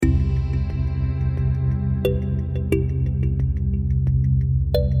Welcome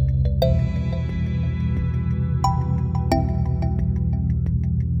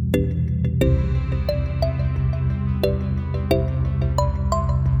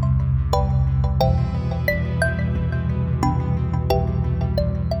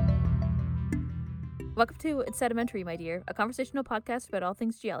to It's Sedimentary, my dear, a conversational podcast about all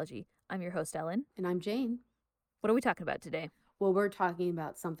things geology. I'm your host, Ellen. And I'm Jane. What are we talking about today? Well, we're talking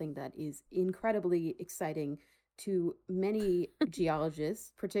about something that is incredibly exciting to many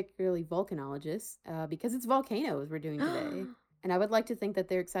geologists, particularly volcanologists, because it's volcanoes we're doing today. And I would like to think that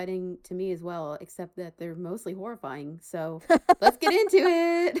they're exciting to me as well, except that they're mostly horrifying. So let's get into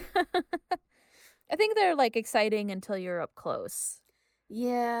it. I think they're exciting until you're up close.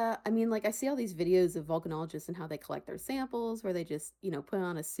 Yeah, I mean, I see all these videos of volcanologists and how they collect their samples, where they just, put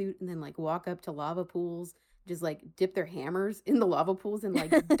on a suit and then walk up to lava pools, just dip their hammers in the lava pools and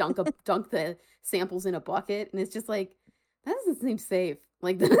dunk the samples in a bucket, and it's just that doesn't seem safe.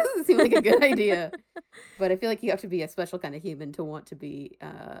 That doesn't seem like a good idea. But I feel like you have to be a special kind of human to want to be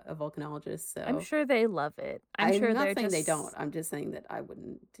a volcanologist. So I'm sure they love it. I'm sure not they're saying just they don't. I'm just saying that I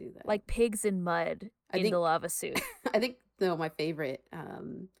wouldn't do that. like pigs in mud in the lava suit. I think my favorite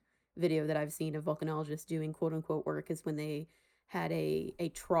video that I've seen of volcanologists doing quote unquote work is when they had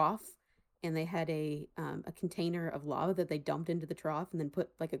a trough and they had a container of lava that they dumped into the trough and then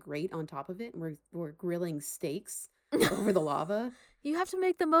put a grate on top of it, and we're grilling steaks over the lava. You have to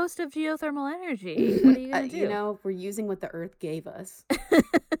make the most of geothermal energy. What are you going to do? We're using what the earth gave us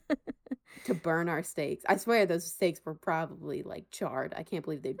to burn our steaks. I swear those steaks were probably charred. I can't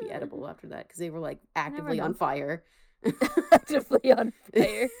believe they'd be edible after that because they were actively on fire. Actively on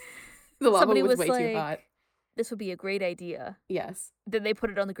fire. The lava was way too hot. This would be a great idea. Yes. Then they put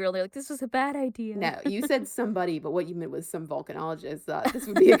it on the grill. They're like, this was a bad idea. No, you said somebody, but what you meant was some volcanologist thought this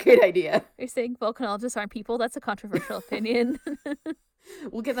would be a great idea. You're saying volcanologists aren't people? That's a controversial opinion.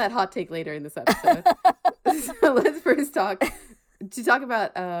 We'll get that hot take later in this episode. So let's first talk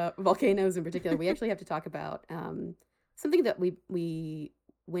about volcanoes in particular. We actually have to talk about something that we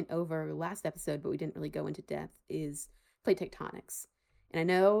went over last episode, but we didn't really go into depth, is plate tectonics. And I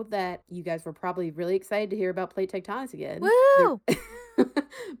know that you guys were probably really excited to hear about plate tectonics again. Woo!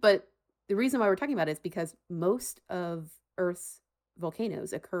 But the reason why we're talking about it is because most of Earth's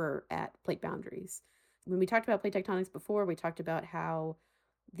volcanoes occur at plate boundaries. When we talked about plate tectonics before, we talked about how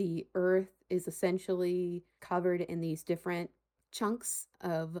the Earth is essentially covered in these different chunks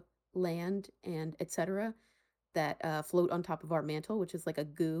of land and etc. that float on top of our mantle, which is like a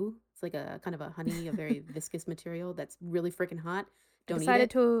goo. It's like a kind of a honey, a very viscous material that's really freaking hot. I decided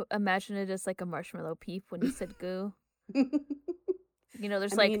to imagine it as like a marshmallow peep when you said goo.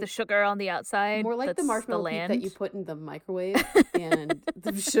 There's the sugar on the outside. More like the marshmallow peep that you put in the microwave, and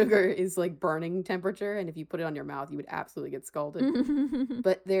the sugar is burning temperature, and if you put it on your mouth, you would absolutely get scalded.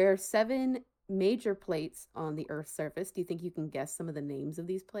 But there are 7 major plates on the Earth's surface. Do you think you can guess some of the names of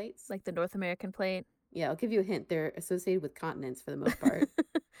these plates? Like the North American plate? Yeah, I'll give you a hint. They're associated with continents for the most part.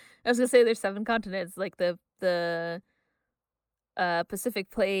 I was going to say there's 7 continents, like the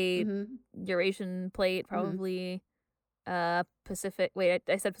Pacific plate, Eurasian plate, probably. Pacific. Wait,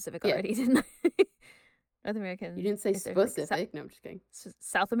 I said Pacific already, didn't I? North American. You didn't say Pacific. No, I'm just kidding.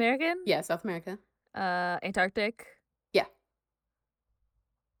 South American? Yeah, South America. Antarctic? Yeah.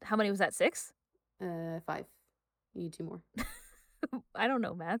 How many was that? 6? 5. You need 2 more. I don't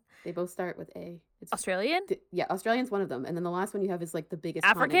know math. They both start with A. It's Australian? Yeah, Australian's one of them. And then the last one you have is the biggest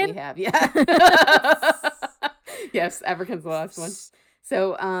African continent we have. Yeah. Yes, African's the last one.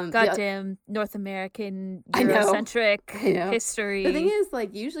 So, goddamn North American Eurocentric history. The thing is,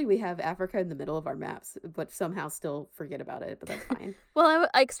 usually we have Africa in the middle of our maps, but somehow still forget about it. But that's fine. Well,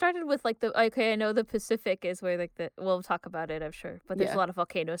 I started with I know the Pacific is where we'll talk about it, I'm sure, but there's a lot of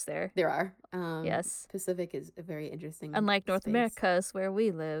volcanoes there. There are. Yes, Pacific is a very interesting. Unlike North America, is where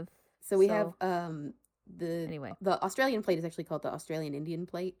we live. So we have the Australian plate is actually called the Australian Indian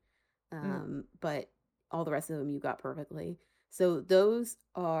plate, but all the rest of them you got perfectly. So those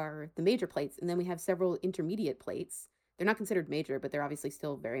are the major plates, and then we have several intermediate plates. They're not considered major, but they're obviously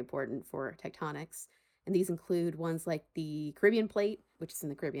still very important for tectonics. And these include ones like the Caribbean plate, which is in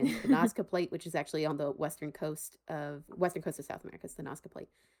the Caribbean, the Nazca plate, which is actually on the western coast of South America. It's the Nazca plate.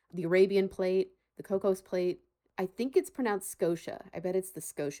 The Arabian plate, the Cocos plate. I think it's pronounced Scotia. I bet it's the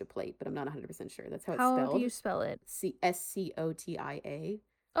Scotia plate, but I'm not 100% sure. That's how it's spelled. How do you spell it? Scotia.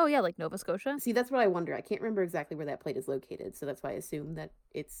 Oh, yeah, like Nova Scotia? See, that's what I wonder. I can't remember exactly where that plate is located, so that's why I assume that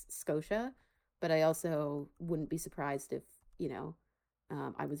it's Scotia. But I also wouldn't be surprised if,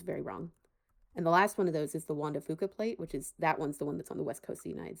 I was very wrong. And the last one of those is the Juan de Fuca plate, which is that one's the one that's on the west coast of the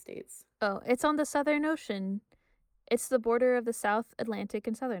United States. Oh, it's on the Southern Ocean. It's the border of the South Atlantic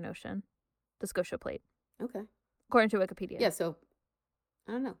and Southern Ocean. The Scotia plate. Okay. According to Wikipedia. Yeah, so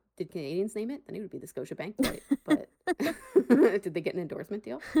I don't know. Did Canadians name it? Then it would be the Scotia Bank plate. But did they get an endorsement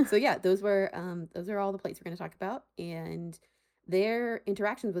deal? So yeah, those are all the plates we're going to talk about, and their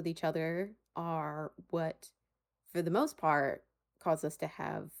interactions with each other are what, for the most part, cause us to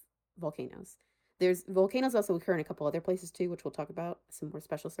have volcanoes. There's volcanoes also occur in a couple other places too, which we'll talk about, some more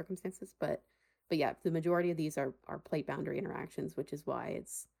special circumstances. But yeah, the majority of these are plate boundary interactions, which is why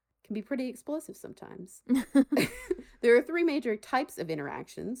it's can be pretty explosive sometimes. There are 3 major types of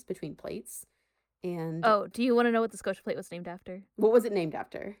interactions between plates. And oh, do you want to know what the Scotia plate was named after? What was it named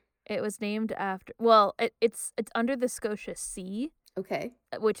after? It was named after, well, it's under the Scotia Sea. Okay.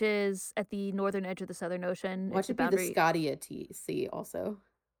 Which is at the northern edge of the Southern Ocean. Watch it be the Scotia Sea also.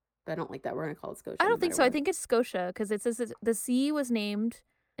 But I don't like that. We're going to call it Scotia. I don't think so. What. I think it's Scotia because it says the sea was named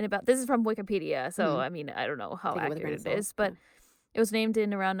in about, this is from Wikipedia, so I mean, I don't know how accurate it is, but it was named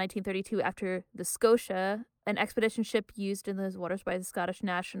in around 1932 after the Scotia, an expedition ship used in those waters by the Scottish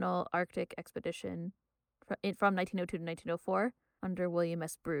National Arctic Expedition from 1902 to 1904 under William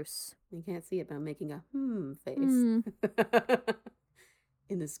S. Bruce. You can't see it, but I'm making a face.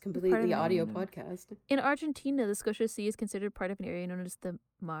 In this completely audio podcast. In Argentina, the Scotia Sea is considered part of an area known as the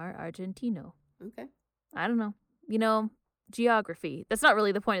Mar Argentino. Okay. I don't know. You know, geography. That's not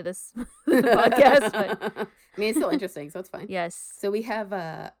really the point of this podcast, but I mean, it's still interesting, so it's fine. Yes. So we have,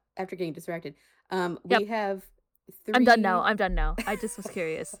 after getting distracted, we have 3... I'm done now. I just was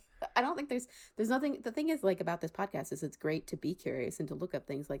curious. I don't think there's nothing. The thing is, like, about this podcast is it's great to be curious and to look up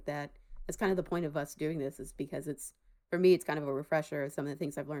things like that. That's kind of the point of us doing this, is because it's, for me, it's kind of a refresher of some of the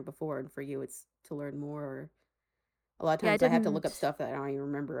things I've learned before, and for you, it's to learn more. A lot of times I have to look up stuff that I don't even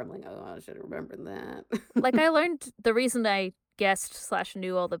remember. I'm like, oh, I should have remembered that. Like, I learned, the reason I guessed /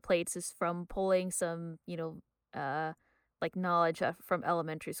 knew all the plates is from pulling some, like knowledge from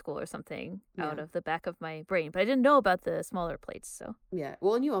elementary school or something out of the back of my brain. But I didn't know about the smaller plates, so. Yeah.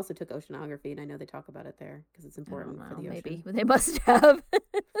 Well, and you also took oceanography, and I know they talk about it there because it's important for the ocean. Maybe. They must have.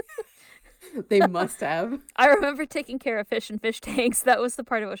 They must have. I remember taking care of fish in fish tanks. That was the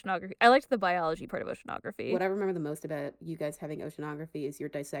part of oceanography. I liked the biology part of oceanography. What I remember the most about you guys having oceanography is your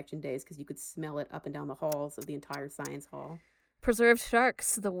dissection days, because you could smell it up and down the halls of the entire science hall. Preserved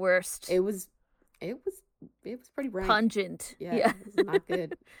sharks, the worst. It was pretty rank. Pungent. Yeah. It was not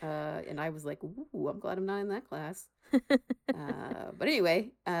good. And I was like, ooh, I'm glad I'm not in that class. But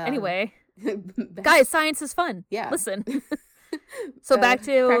anyway. Guys, science is fun. Yeah. Listen. So back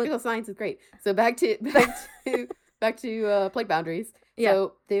to practical science is great. So back to plate boundaries. Yeah.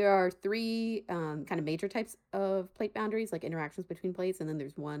 So there are 3 kind of major types of plate boundaries, like interactions between plates, and then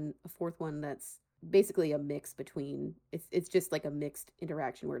there's a fourth one that's basically a mix between. It's just like a mixed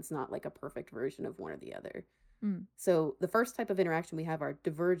interaction where it's not like a perfect version of one or the other. So the first type of interaction we have are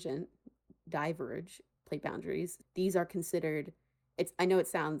diverge plate boundaries. These are considered. I know it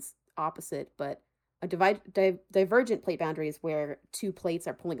sounds opposite, but a divergent plate boundary is where 2 plates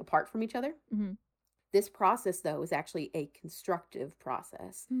are pulling apart from each other. Mm-hmm. This process, though, is actually a constructive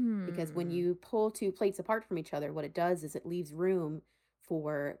process, because when you pull 2 plates apart from each other, what it does is it leaves room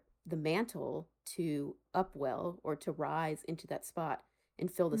for the mantle to upwell or to rise into that spot and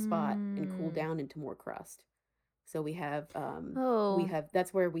fill the spot and cool down into more crust. So we have,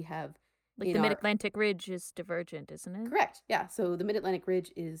 that's where we have, like the Mid-Atlantic Ridge is divergent, isn't it? Correct. Yeah. So the Mid-Atlantic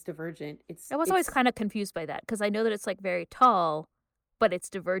Ridge is divergent. I was always kind of confused by that, because I know that it's like very tall, but it's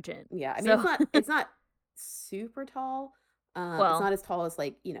divergent. Yeah. I mean, it's not super tall. It's not as tall as,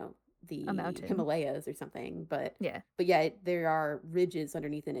 like, the Himalayas or something, but there are ridges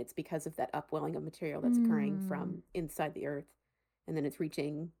underneath, and it's because of that upwelling of material that's occurring from inside the earth, and then it's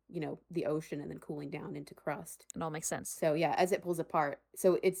reaching the ocean and then cooling down into crust. It all makes sense. So yeah, as it pulls apart,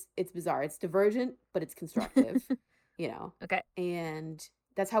 so it's bizarre. It's divergent, but it's constructive. Okay. And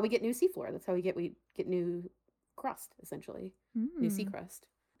that's how we get new seafloor. That's how we get new crust, essentially. New sea crust.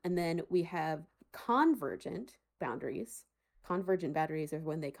 And then we have convergent boundaries. Convergent boundaries are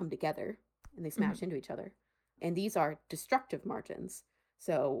when they come together and they smash into each other. And these are destructive margins.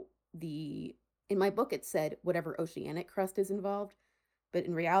 So in my book, it said whatever oceanic crust is involved, but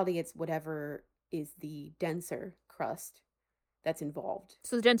in reality, it's whatever is the denser crust that's involved.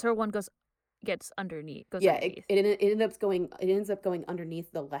 So the denser one gets underneath. It ends up going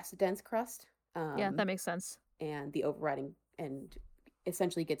underneath the less dense crust. Yeah, that makes sense. And the overriding, and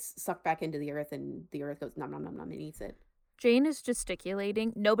essentially gets sucked back into the earth, and the earth goes nom nom nom nom and eats it. Jane is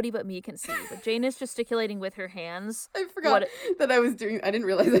gesticulating. Nobody but me can see, but Jane is gesticulating with her hands. I forgot that I was doing. I didn't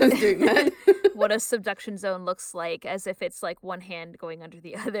realize I was doing that. What a subduction zone looks like, as if it's like one hand going under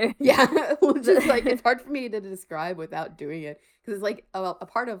the other. Yeah, which is like it's hard for me to describe without doing it, because it's like a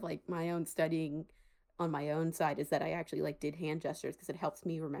part of like my own studying on my own side is that I actually like did hand gestures because it helps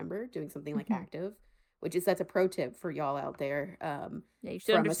me remember doing something like active, which is that's a pro tip for y'all out there. Yeah, you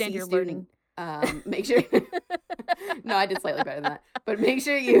should understand your learning. Make sure. No, I did slightly better than that, but make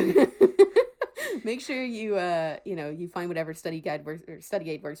sure you you find whatever study guide works or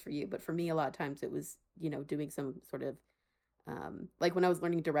study aid works for you. But for me, a lot of times it was doing some sort of like when I was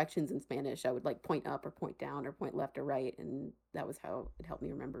learning directions in Spanish, I would like point up or point down or point left or right, and that was how it helped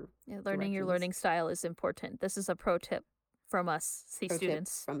me remember. Yeah, learning your learning style is important. This is a pro tip from us,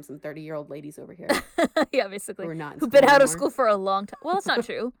 students, from some 30-year-old ladies over here. Yeah, basically, who've been out of school for a long time. Well, it's not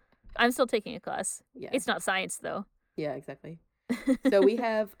true. I'm still taking a class. Yeah, it's not science though. Yeah, exactly. So we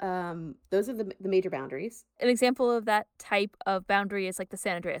have those are the major boundaries. An example of that type of boundary is like the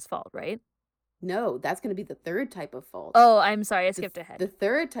San Andreas Fault, right? No, that's going to be the third type of fault. Oh, I'm sorry, I skipped ahead. The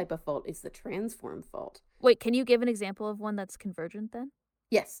third type of fault is the transform fault. Wait, can you give an example of one that's convergent then?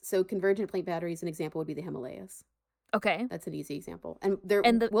 Yes, so convergent plate boundaries, an example would be the Himalayas. Okay, that's an easy example,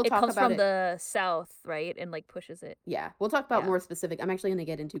 we'll talk comes about from the south, right, and like pushes it. Yeah, we'll talk about more specific. I'm actually going to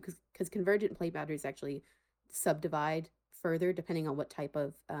get into because convergent plate boundaries actually subdivide further depending on what type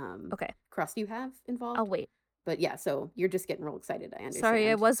of crust you have involved. I'll wait. But yeah, so you're just getting real excited. I understand.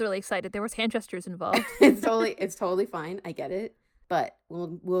 Sorry, I was really excited. There was hand gestures involved. It's totally fine. I get it. But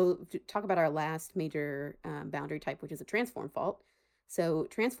we'll talk about our last major boundary type, which is a transform fault. So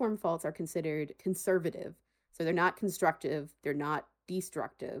transform faults are considered conservative. So they're not constructive. They're not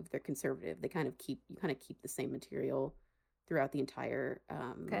destructive. They're conservative. They kind of keep the same material throughout the entire.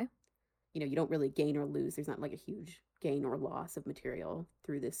 Okay. You don't really gain or lose. There's not like a huge gain or loss of material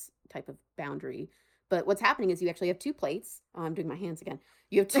through this type of boundary. But what's happening is you actually have two plates. Oh, I'm doing my hands again.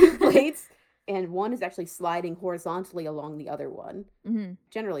 You have two plates, and one is actually sliding horizontally along the other one. Mm-hmm.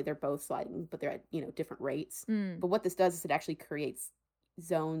 Generally, they're both sliding, but they're at different rates. Mm. But what this does is it actually creates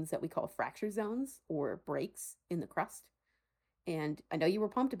zones that we call fracture zones or breaks in the crust. And I know you were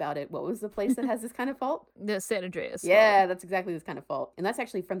pumped about it. What was the place that has this kind of fault? The San Andreas. Yeah, that's exactly this kind of fault. And that's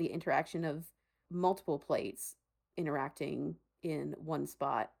actually from the interaction of multiple plates interacting in one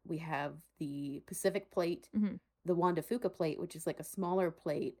spot. We have the Pacific plate, the Juan de Fuca plate, which is like a smaller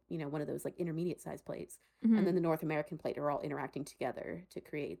plate, one of those like intermediate sized plates, and then the North American plate are all interacting together to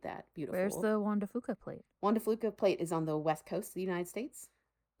create that beautiful. Where's the Juan de Fuca plate? Juan de Fuca plate is on the west coast of the United States.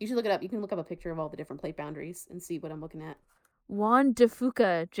 You should look it up. You can look up a picture of all the different plate boundaries and see what I'm looking at. Juan de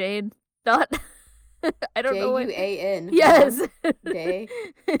Fuca, Jane. Not. I don't know what. Juan. Yes. Day.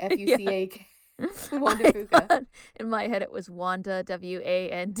 Fuca. Wanda Fuca. In my head, it was Wanda,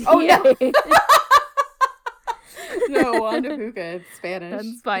 Wanda. Oh, no. No, Wanda Fuca. It's Spanish.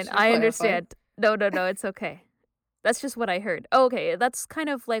 That's fine. I understand. No, it's okay. That's just what I heard. Oh, okay, that's kind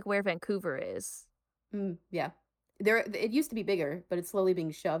of like where Vancouver is. Yeah. It used to be bigger, but it's slowly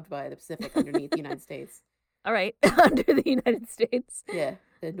being shoved by the Pacific underneath the United States. All right, under the United States. Yeah,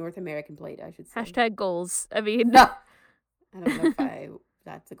 the North American plate, I should say. Hashtag goals. I mean, no. I don't know if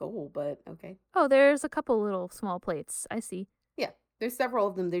that's a goal, but okay. Oh, there's a couple little small plates. I see. Yeah, there's several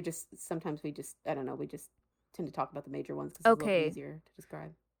of them. They're just, sometimes I don't know, we just tend to talk about the major ones because it's a little easier to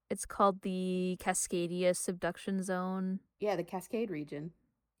describe. It's called the Cascadia subduction zone. Yeah, the Cascade region.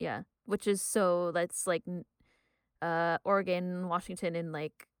 Yeah, which is that's like Oregon, Washington, and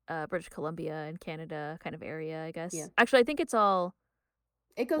like British Columbia and Canada kind of area, I guess. Yeah. Actually, I think it's all.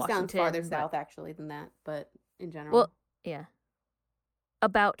 It goes Washington, down farther south actually than that, but in general. Well, yeah.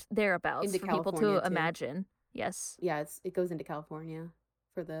 Thereabouts into for California people to too. Imagine. Yes. Yeah, it goes into California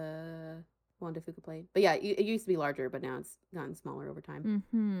for the Juan de Fuca plate. But yeah, it used to be larger, but now it's gotten smaller over time.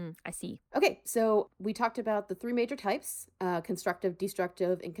 I see. Okay, so we talked about the three major types, constructive,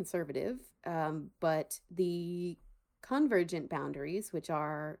 destructive, and conservative. But the convergent boundaries, which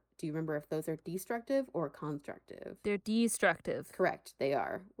are, do you remember if those are destructive or constructive? They're destructive. Correct, they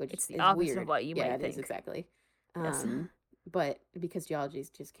are, which it's the is opposite weird. of what you might think. Yeah, it is, exactly. Yes. But because geology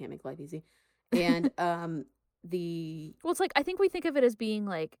just can't make life easy. And well, it's like, I think we think of it as being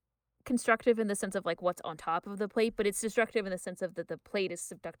like constructive in the sense of like what's on top of the plate, but it's destructive in the sense of that the plate is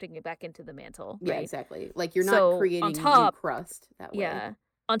subducting it back into the mantle. Right? Yeah, exactly. Like you're not creating on top, new crust that way. Yeah.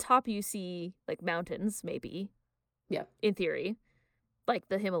 On top you see like mountains, maybe. Yeah. In theory. Like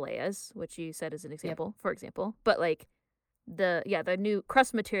the Himalayas, which you said is an example, for example. But like the new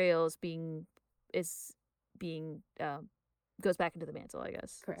crust material is being goes back into the mantle, I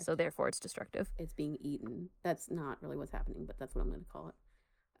guess. Correct. So therefore it's destructive. It's being eaten. That's not really what's happening, but that's what I'm going to call it.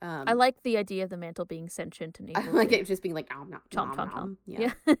 I like the idea of the mantle being sentient and able I like it just being like, nom, nom, chomp, nom, chomp, nom. chomp.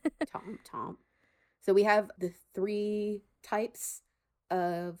 Yeah. Chomp, chomp. So we have the 3 types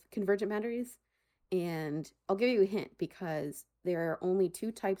of convergent boundaries, and I'll give you a hint because there are only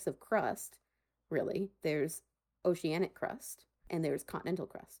 2 types of crust, really. There's oceanic crust and there's continental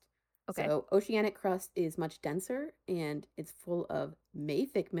crust. Okay. So oceanic crust is much denser and it's full of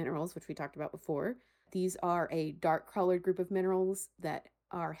mafic minerals, which we talked about before. These are a dark colored group of minerals that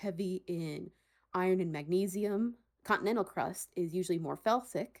are heavy in iron and magnesium. Continental crust is usually more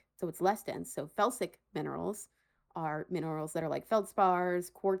felsic, so it's less dense. So felsic minerals are minerals that are like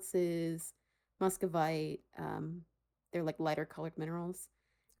feldspars, quartzes, muscovite. They're like lighter colored minerals.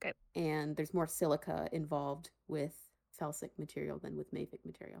 Okay. And there's more silica involved with felsic material than with mafic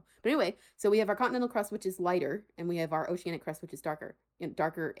material. But anyway, so we have our continental crust, which is lighter, and we have our oceanic crust, which is darker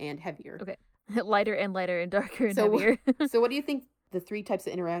and heavier. Okay. Lighter and darker and heavier. So what do you think the 3 types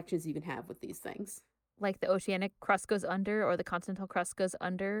of interactions you can have with these things? Like the oceanic crust goes under, or the continental crust goes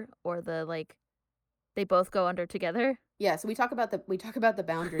under, or they both go under together? Yeah, so we talk about the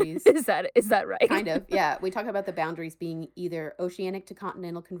boundaries. Is that right? Kind of, yeah. We talk about the boundaries being either oceanic to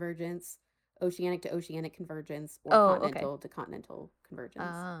continental convergence, oceanic to oceanic convergence, or continental to continental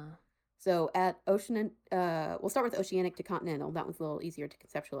convergence. So at we'll start with oceanic to continental. That one's a little easier to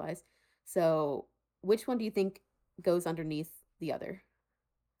conceptualize. So which one do you think goes underneath the other?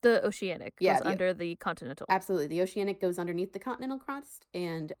 The oceanic goes under the continental. Absolutely. The oceanic goes underneath the continental crust,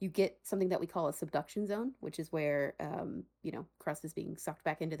 and you get something that we call a subduction zone, which is where, crust is being sucked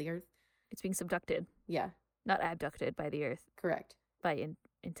back into the earth. It's being subducted. Yeah. Not abducted by the earth. Correct. By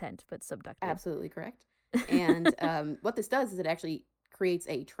intent, but subducted. Absolutely correct. And what this does is it actually creates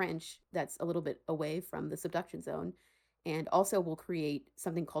a trench that's a little bit away from the subduction zone, and also will create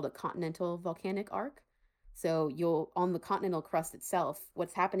something called a continental volcanic arc. So on the continental crust itself,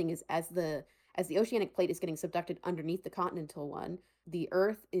 what's happening is as the oceanic plate is getting subducted underneath the continental one, the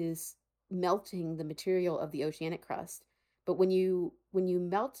earth is melting the material of the oceanic crust. But when you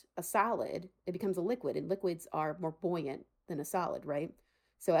melt a solid, it becomes a liquid, and liquids are more buoyant than a solid, right?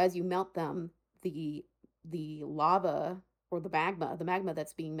 So as you melt them, the lava or the magma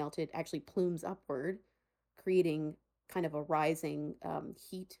that's being melted actually plumes upward, creating kind of a rising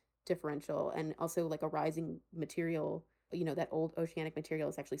heat differential, and also like a rising material. That old oceanic material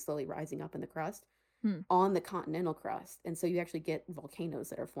is actually slowly rising up in the crust on the continental crust, and so you actually get volcanoes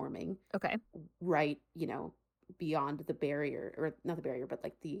that are forming. Okay. Right, beyond the barrier, or not the barrier, but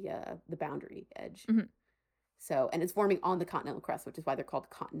like the boundary edge. Mm-hmm. So, and it's forming on the continental crust, which is why they're called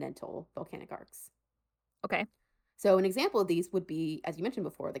continental volcanic arcs. Okay. So an example of these would be, as you mentioned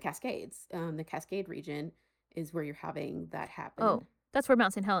before, the Cascades. The Cascade region is where you're having that happen. Oh, that's where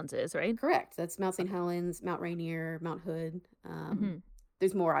Mount St. Helens is, right? Correct. That's Mount St. Helens, Mount Rainier, Mount Hood.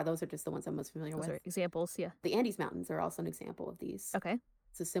 There's more. Those are just the ones I'm most familiar with. Those are examples, yeah. The Andes Mountains are also an example of these. Okay.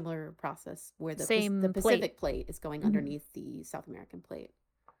 It's a similar process where the plate. Pacific plate is going underneath the South American plate.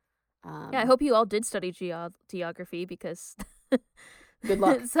 I hope you all did study geography, because good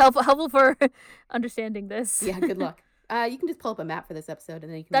luck. It's helpful for understanding this. Yeah, good luck. You can just pull up a map for this episode,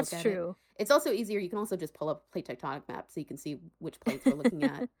 and then you can That's look at true. It's also easier. You can also just pull up a plate tectonic map so you can see which plates we're looking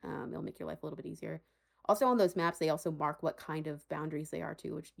at. It'll make your life a little bit easier. Also, on those maps, they also mark what kind of boundaries they are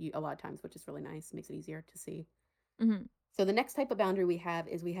too, which a lot of times, which is really nice, makes it easier to see. Mm-hmm. So the next type of boundary we have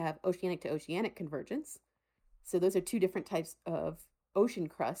oceanic to oceanic convergence. So those are 2 different types of ocean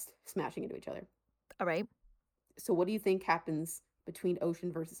crust smashing into each other. All right. So what do you think happens between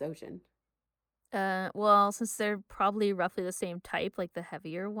ocean versus ocean? Well, since they're probably roughly the same type, like the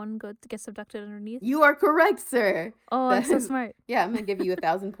heavier one gets subducted underneath. You are correct, sir. Oh, I'm so smart. Yeah, I'm gonna give you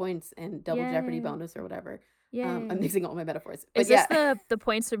 1,000 points and double Yay. Jeopardy bonus or whatever. Yeah. I'm mixing all my metaphors. But is this the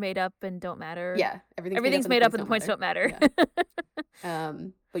points are made up and don't matter? Yeah, everything's made up and the points don't matter. Yeah.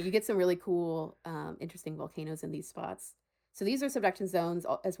 But you get some really cool, interesting volcanoes in these spots. So these are subduction zones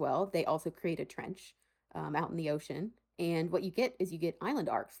as well. They also create a trench out in the ocean. And what you get is island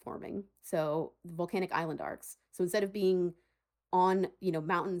arcs forming. So volcanic island arcs. So instead of being on,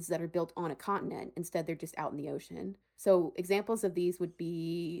 mountains that are built on a continent, instead they're just out in the ocean. So examples of these would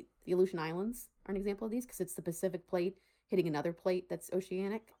be the Aleutian Islands are an example of these, because it's the Pacific plate hitting another plate that's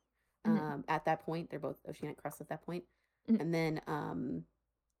oceanic. At that point, they're both oceanic crusts at that point. And then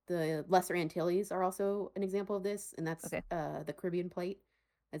the Lesser Antilles are also an example of this, and that's the Caribbean plate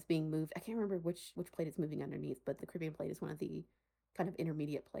that's being moved. I can't remember which plate it's moving underneath, but the Caribbean plate is one of the kind of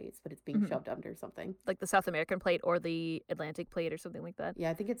intermediate plates, but it's being shoved under something. Like the South American plate or the Atlantic plate or something like that. Yeah,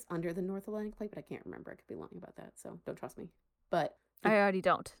 I think it's under the North Atlantic plate, but I can't remember. I could be lying about that, so don't trust me. but I already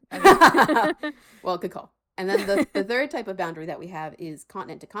don't. I mean... Well, good call. And then the third type of boundary that we have is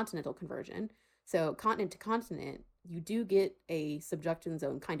continent to continental conversion. So continent to continent, you do get a subduction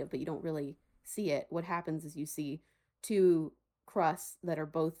zone, kind of, but you don't really see it. What happens is you see two crusts that are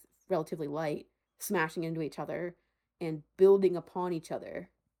both relatively light smashing into each other and building upon each other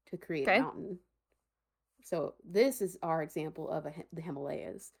to create a mountain. So this is our example of the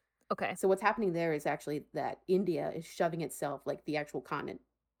Himalayas. Okay. So what's happening there is actually that India is shoving itself, like the actual continent,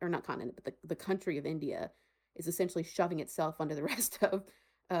 or not continent, but the country of India is essentially shoving itself under the rest of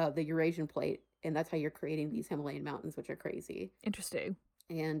the Eurasian plate. And that's how you're creating these Himalayan mountains, which are crazy. Interesting.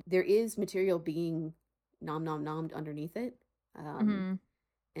 And there is material being nommed underneath it.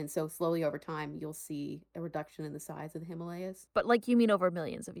 And so slowly over time, you'll see a reduction in the size of the Himalayas. But like you mean over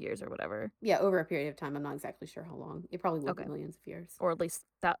millions of years or whatever? Yeah, over a period of time. I'm not exactly sure how long. It probably will be millions of years. Or at least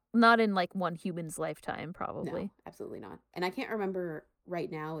that, not in like one human's lifetime, probably. No, absolutely not. And I can't remember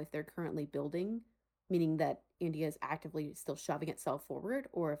right now if they're currently building, meaning that India is actively still shoving itself forward,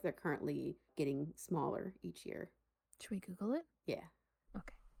 or if they're currently getting smaller each year. Should we Google it? Yeah.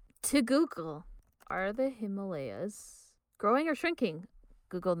 Okay. To Google, are the Himalayas growing or shrinking?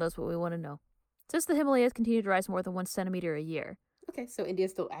 Google knows what we want to know. It says the Himalayas continue to rise more than 1 centimeter a year. Okay, so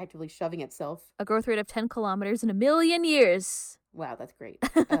India's still actively shoving itself. A growth rate of 10 kilometers in a million years. Wow, that's great.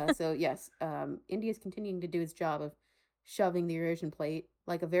 So yes, India's continuing to do its job of shoving the Eurasian plate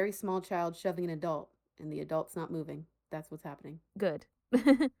like a very small child shoving an adult, and the adult's not moving. That's what's happening. Good.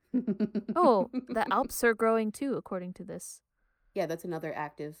 Oh, the Alps are growing too, according to this. Yeah, that's another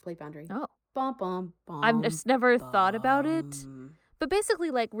active plate boundary. Oh. Bum, bum, bum, I've just never thought about it. But basically,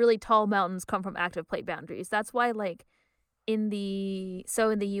 like, really tall mountains come from active plate boundaries. That's why, like, in the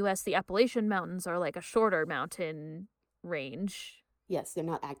U.S., the Appalachian Mountains are, like, a shorter mountain range. Yes, they're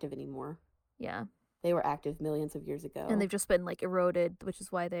not active anymore. Yeah. They were active millions of years ago. And they've just been, like, eroded, which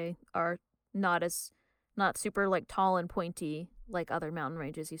is why they are not super, like, tall and pointy like other mountain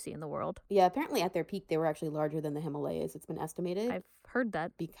ranges you see in the world. Yeah, apparently at their peak, they were actually larger than the Himalayas. It's been estimated. I've heard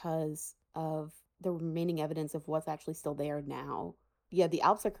that. Because of the remaining evidence of what's actually still there now. Yeah, the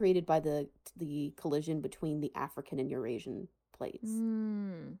Alps are created by the collision between the African and Eurasian plates.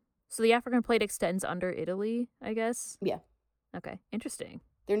 So the African plate extends under Italy, I guess? Yeah. Okay, interesting.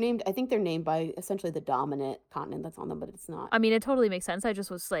 I think they're named by essentially the dominant continent that's on them, but it's not. I mean, it totally makes sense. I just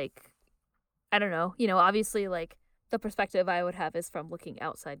was like, I don't know. You know, obviously, like, the perspective I would have is from looking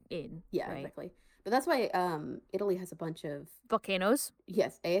outside in. Yeah, right? Exactly. But that's why Italy has a bunch of... volcanoes?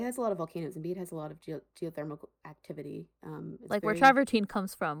 Yes, A, it has a lot of volcanoes, and B, it has a lot of geothermal activity. Like where travertine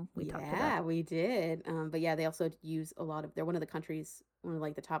comes from, we talked about. Yeah, we did. But yeah, they also use a lot of... They're one of the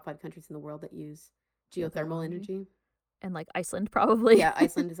top 5 countries in the world that use geothermal energy. And like Iceland, probably. Yeah,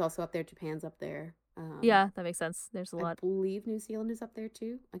 Iceland is also up there. Japan's up there. Yeah, that makes sense. There's a lot. I believe New Zealand is up there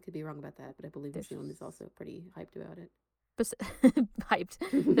too. I could be wrong about that, but I believe New Zealand is also pretty hyped about it. Hyped.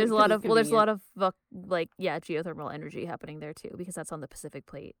 There's a lot of geothermal energy happening there too, because that's on the Pacific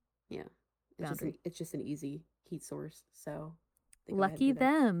plate. Yeah, it's just an easy heat source. So lucky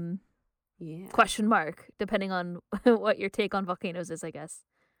them. Yeah. Question mark, depending on what your take on volcanoes is, I guess.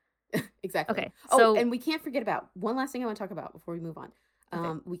 Exactly. Okay. So, and we can't forget about one last thing I want to talk about before we move on.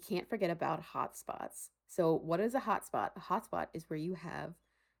 Okay. We can't forget about hotspots. So what is a hotspot? A hotspot is where you have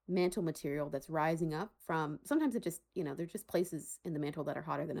mantle material that's rising up from, sometimes it just, they're just places in the mantle that are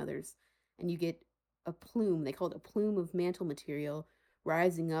hotter than others. And you get a plume, they call it a plume of mantle material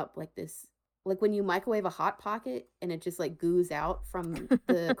rising up like this. Like when you microwave a Hot Pocket and it just like goos out from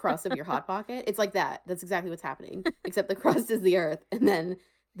the crust of your Hot Pocket. It's like that. That's exactly what's happening. Except the crust is the earth. And then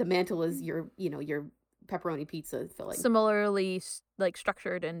the mantle is your pepperoni pizza filling. Similarly, like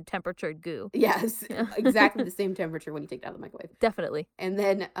structured and temperatured goo. Yes, exactly the same temperature when you take it out of the microwave. Definitely. And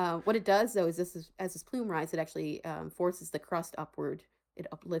then what it does, though, is as this plume rises, it actually forces the crust upward. It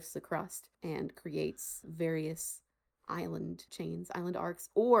uplifts the crust and creates various island chains, island arcs,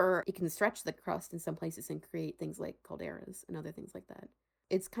 or it can stretch the crust in some places and create things like calderas and other things like that.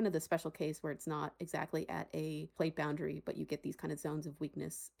 It's kind of the special case where it's not exactly at a plate boundary, but you get these kind of zones of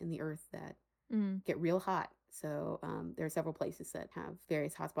weakness in the earth that get real hot. So there are several places that have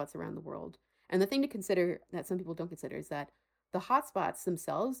various hotspots around the world. And the thing to consider that some people don't consider is that the hotspots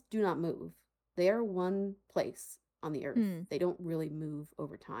themselves do not move. They are one place on the earth. They don't really move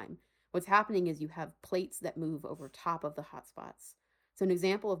over time. What's happening is you have plates that move over top of the hotspots. So an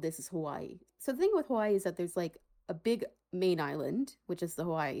example of this is Hawaii. So the thing with Hawaii is that there's like a big main island, which is the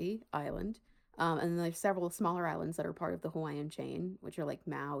Hawaii island. And then there's several smaller islands that are part of the Hawaiian chain, which are like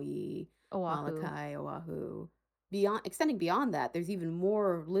Maui, Oahu. Molokai, Oahu. extending beyond that, there's even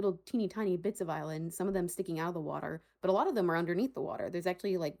more little teeny tiny bits of islands, some of them sticking out of the water, but a lot of them are underneath the water. There's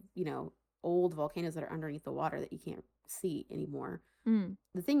actually like, old volcanoes that are underneath the water that you can't see anymore.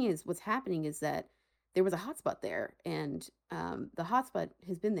 The thing is, what's happening is that there was a hotspot there, and the hotspot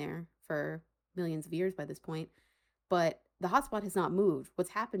has been there for millions of years by this point, but the hotspot has not moved.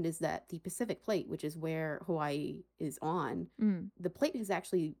 What's happened is that the Pacific Plate, which is where Hawaii is on, the plate has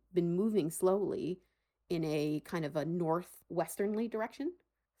actually been moving slowly in a kind of a northwesternly direction.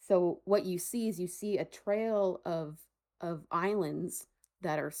 So what you see is a trail of islands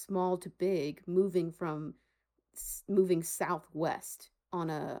that are small to big moving southwest on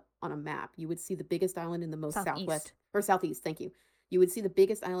a map. You would see the biggest island in the most southwest or southeast. Thank you. You would see the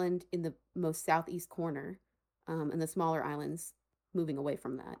biggest island in the most southeast corner, and the smaller islands moving away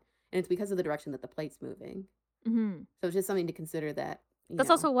from that. And it's because of the direction that the plate's moving. So it's just something to consider that. That's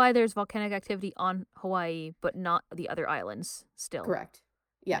also why there's volcanic activity on Hawaii, but not the other islands still. Correct.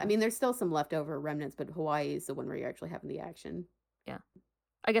 Yeah, I mean, there's still some leftover remnants, but Hawaii is the one where you're actually having the action. Yeah.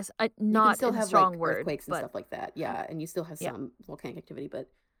 I guess not you still have strong word, earthquakes and stuff like that. Yeah, and you still have some volcanic activity, but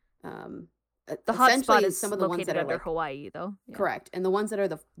the hotspot is some of the ones that are under Hawaii, though. Yeah. Correct, and the ones that are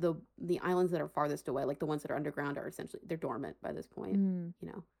the islands that are farthest away, like the ones that are underground, are essentially they're dormant by this point.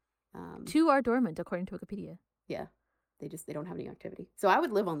 Two are dormant according to Wikipedia. Yeah, they don't have any activity. So I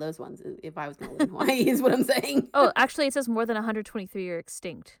would live on those ones if I was going to live in Hawaii. Is what I'm saying. Oh, actually, it says more than 123 are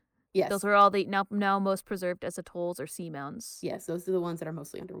extinct. Yes. Those are all the now most preserved as atolls or seamounts. Yes, those are the ones that are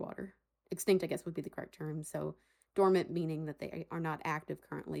mostly underwater. Extinct, I guess, would be the correct term. So dormant meaning that they are not active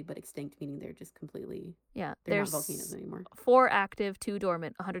currently, but extinct meaning they're just completely they're not volcanoes anymore. 4 active, 2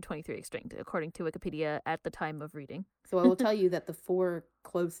 dormant, 123 extinct, according to Wikipedia at the time of reading. So I will tell you that the 4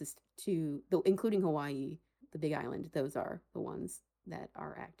 closest to, including Hawaii, the Big Island, those are the ones that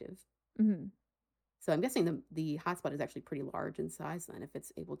are active. So I'm guessing the hotspot is actually pretty large in size then, if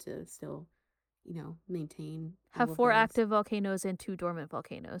it's able to still, maintain. Have 4 active volcanoes and 2 dormant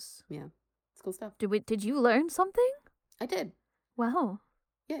volcanoes. Yeah, it's cool stuff. Did you learn something? I did. Wow.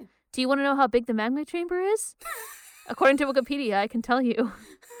 Yeah. Do you want to know how big the magma chamber is? According to Wikipedia, I can tell you.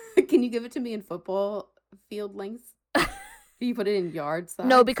 Can you give it to me in football field lengths? Do you put it in yard size?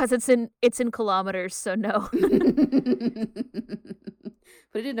 No, because it's in kilometers, so no.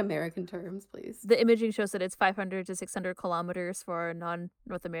 Put it in American terms, please. The imaging shows that it's 500 to 600 kilometers for our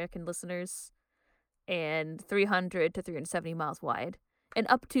non-North American listeners, and 300 to 370 miles wide, and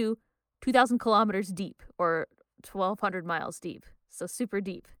up to 2,000 kilometers deep, or 1,200 miles deep. So super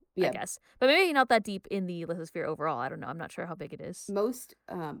deep, I guess. But maybe not that deep in the lithosphere overall. I don't know. I'm not sure how big it is. Most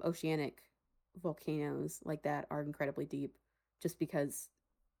oceanic volcanoes like that are incredibly deep, just because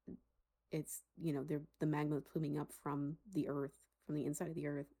it's, the magma is pluming up from the earth, from the inside of the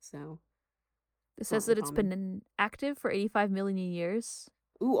earth. So it says that it's been active for 85 million years.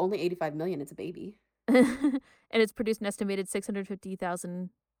 Ooh, only 85 million. It's a baby. And it's produced an estimated 650,000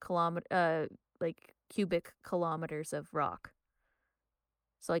 cubic kilometers of rock.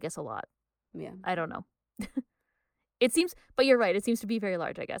 So I guess a lot. Yeah. I don't know. It seems, but you're right. It seems to be very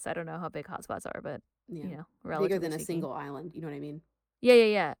large, I guess. I don't know how big hotspots are, but, bigger than a single island. You know what I mean?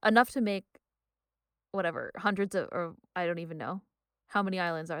 Yeah. Enough to make, whatever, hundreds of, or I don't even know. How many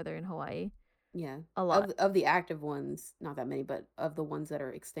islands are there in Hawaii? Yeah. A lot. Of the active ones, not that many, but of the ones that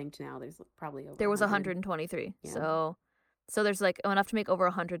are extinct now, there's probably over There was 123. Yeah. So there's enough to make over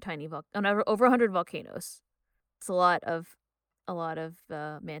 100 over 100 volcanoes. It's a lot of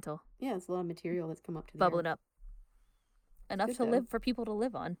mantle. Yeah, it's a lot of material that's come up to the bubbling earth. Up. Enough to live for people to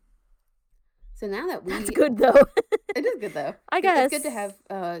live on. So now that That's good though. It is good though. I guess it's good to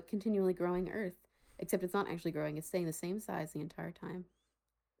have continually growing Earth, except it's not actually growing. It's staying the same size the entire time.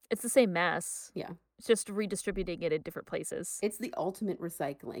 It's the same mass. Yeah. It's just redistributing it in different places. It's the ultimate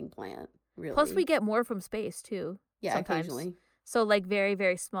recycling plant, really. Plus, we get more from space too. Yeah, sometimes. Occasionally. So very,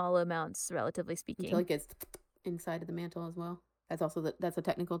 very small amounts, relatively speaking. Until it gets inside of the mantle as well. That's a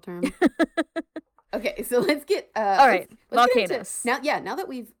technical term. Okay, so let's get all right, volcanoes. Now that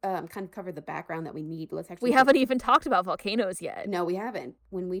we've kind of covered the background that we need, let's actually. We haven't even talked about volcanoes yet. No, we haven't.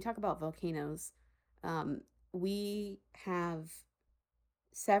 When we talk about volcanoes, we have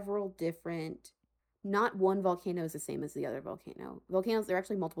several different. Not one volcano is the same as the other volcano. Volcanoes, there are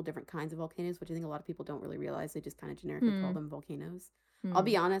actually multiple different kinds of volcanoes, which I think a lot of people don't really realize. They just kind of generically call them volcanoes. I'll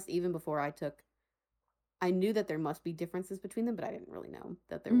be honest, even before I knew that there must be differences between them, but I didn't really know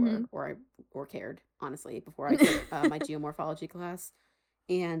that there were, or cared, honestly, before I took my geomorphology class.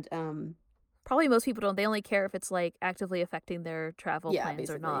 And probably most people don't. They only care if it's actively affecting their travel plans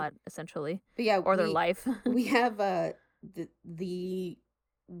basically. Or not, essentially. But yeah, or their life. We have the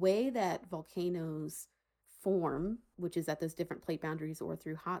way that volcanoes form, which is at those different plate boundaries or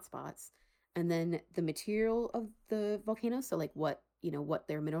through hotspots, and then the material of the volcano, so like what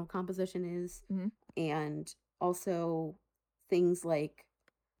their mineral composition is, and also things like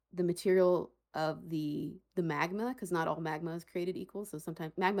the material of the magma, because not all magma is created equal. So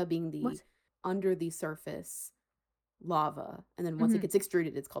sometimes magma being the under the surface lava, and then once it gets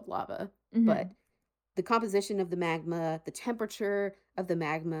extruded, it's called lava. But the composition of the magma, the temperature of the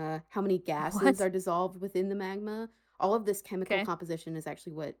magma, how many gases are dissolved within the magma, all of this chemical composition is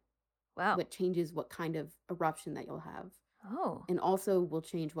actually what changes what kind of eruption that you'll have. Oh. And also will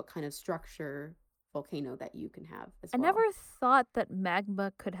change what kind of structure volcano that you can have as well. I never thought that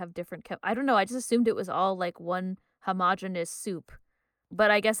magma could have different I don't know, I just assumed it was all like one homogeneous soup. But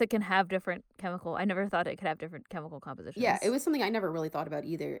I guess it can have different chemical. I never thought it could have different chemical compositions. Yeah, it was something I never really thought about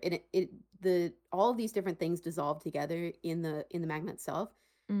either. And all of these different things dissolve together in the magma itself.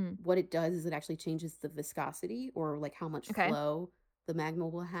 What it does is it actually changes the viscosity, or like how much flow the magma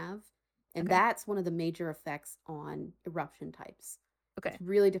will have. And that's one of the major effects on eruption types. Okay. It's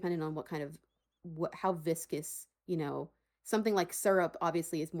really dependent on how viscous, something like syrup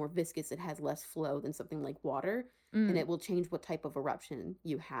obviously is more viscous. It has less flow than something like water. And it will change what type of eruption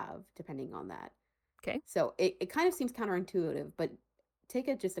you have depending on that. Okay. So it kind of seems counterintuitive, but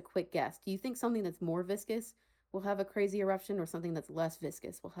take just a quick guess. Do you think something that's more viscous will have a crazy eruption, or something that's less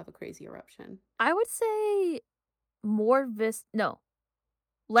viscous will have a crazy eruption? I would say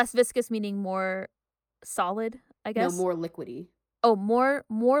less viscous, meaning more solid, I guess. No, more liquidy. Oh, more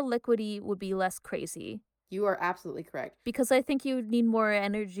liquidy would be less crazy. You are absolutely correct. Because I think you need more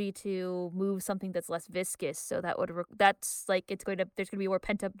energy to move something that's less viscous. So there's going to be more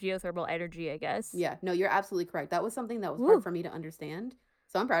pent up geothermal energy, I guess. Yeah, no, you're absolutely correct. That was something that was hard for me to understand.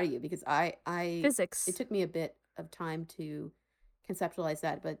 So I'm proud of you, because physics. It took me a bit of time to conceptualize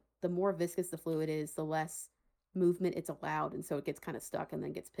that. But the more viscous the fluid is, the less movement it's allowed, and so it gets kind of stuck and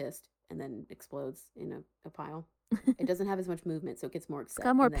then gets pissed and then explodes in a pile. It doesn't have as much movement, so it gets more It's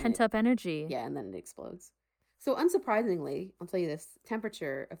got more pent up energy. Yeah, and then it explodes. So unsurprisingly, I'll tell you this,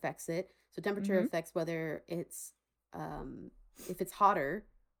 temperature affects it. So temperature affects whether it's, if it's hotter,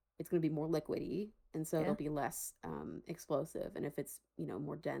 it's going to be more liquidy, and so it'll be less explosive. And if it's,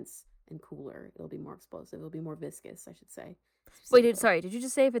 more dense and cooler, it'll be more explosive. It'll be more viscous, I should say. Wait, did you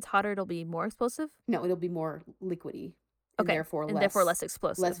just say if it's hotter, it'll be more explosive? No, it'll be more liquidy. And okay, therefore less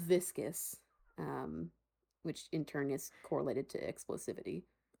explosive. Less viscous, which in turn is correlated to explosivity.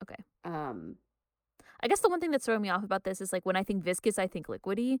 Okay. I guess the one thing that's throwing me off about this is, like, when I think viscous, I think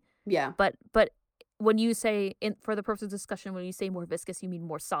liquidy. Yeah. But when you say, for the purpose of discussion, when you say more viscous, you mean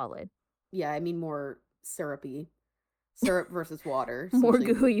more solid. Yeah, I mean more syrupy. Syrup versus water. More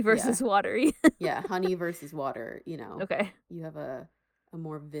gooey versus watery. Yeah, honey versus water, Okay. You have a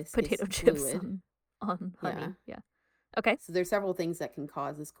more viscous potato chips on honey. Yeah. Okay. So there's several things that can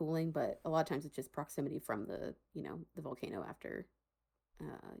cause this cooling, but a lot of times it's just proximity from the volcano after.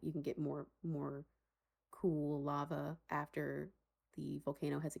 You can get more cool lava after the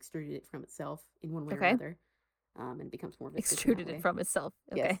volcano has extruded it from itself in one way or another, and it becomes more viscous. Extruded it from itself.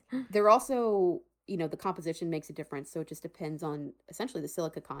 Okay. Yes. They're also, the composition makes a difference, so it just depends on essentially the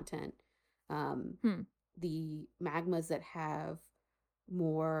silica content. The magmas that have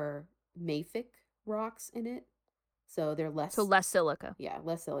more mafic rocks in it, so they're less. So less silica. Yeah,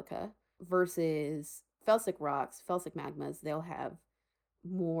 less silica versus felsic rocks, felsic magmas. They'll have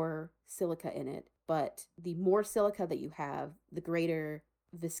more silica in it, but the more silica that you have, the greater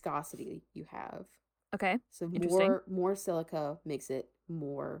viscosity you have. Okay. So more silica makes it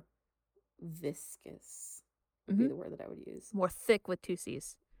more viscous, would be the word that I would use. More thick with 2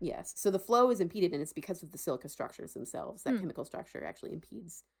 C's. Yes. So the flow is impeded, and it's because of the silica structures themselves. That chemical structure actually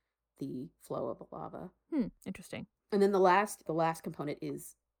impedes the flow of the lava. Interesting. And then the last component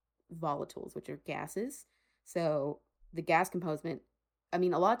is volatiles, which are gases. So the gas component, I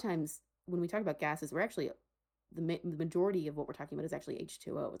mean, a lot of times when we talk about gases, we're actually, the majority of what we're talking about is actually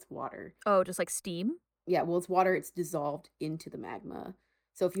H2O. It's water. Oh, just like steam? Yeah, well, it's water. It's dissolved into the magma.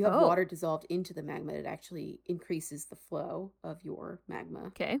 So if you have water dissolved into the magma, it actually increases the flow of your magma.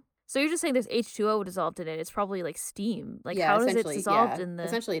 Okay. So you're just saying there's H2O dissolved in it. It's probably like steam. Like, how does it dissolve in the...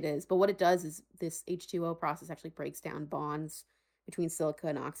 Essentially it is. But what it does is this H2O process actually breaks down bonds between silica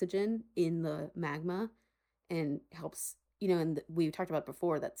and oxygen in the magma and helps... and we talked about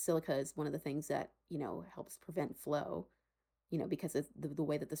before that silica is one of the things that, helps prevent flow, because of the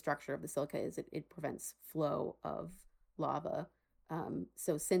way that the structure of the silica is, it prevents flow of lava.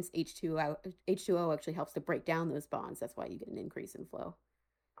 So since H2O actually helps to break down those bonds, that's why you get an increase in flow.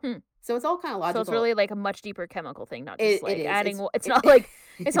 So it's all kind of logical. So it's really like a much deeper chemical thing, not just like adding. It's not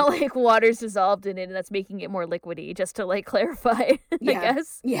like water's dissolved in it and that's making it more liquidy. Just to like clarify, I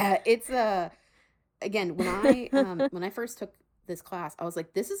guess. Yeah, it's again when I first took this class, I was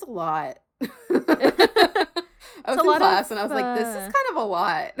like, this is a lot. I was in class and I was like, this is kind of a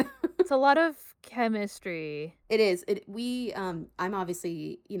lot. It's a lot of chemistry. It is. I'm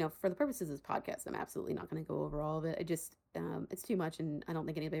obviously, for the purposes of this podcast, I'm absolutely not going to go over all of it. I just, it's too much, and I don't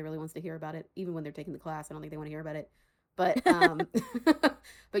think anybody really wants to hear about it. Even when they're taking the class, I don't think they want to hear about it. But,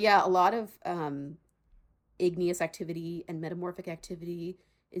 but yeah, a lot of igneous activity and metamorphic activity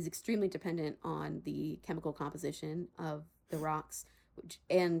is extremely dependent on the chemical composition of the rocks,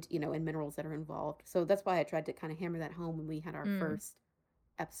 and minerals that are involved. So that's why I tried to kind of hammer that home when we had our first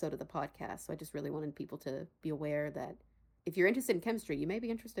episode of the podcast. So I just really wanted people to be aware that if you're interested in chemistry, you may be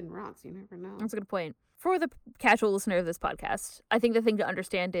interested in rocks. You never know. That's a good point. For the casual listener of this podcast, I think the thing to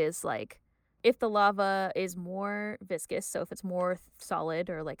understand is like if the lava is more viscous, so if it's more solid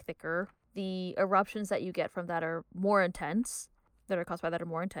or like thicker, the eruptions that you get from that are more intense, that are caused by that are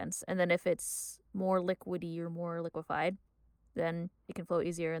more intense. And then if it's more liquidy or more liquefied, then it can flow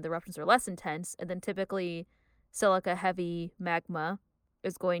easier and the eruptions are less intense. And then typically silica heavy magma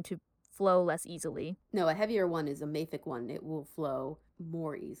is going to flow less easily. No, a heavier one is a mafic one. It will flow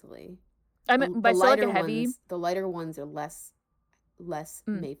more easily. I mean, by silica heavy, the lighter ones are less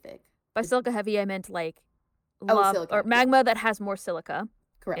mafic. By silica heavy, I meant like lava or magma that has more silica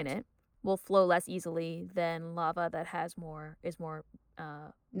in it will flow less easily than lava that has more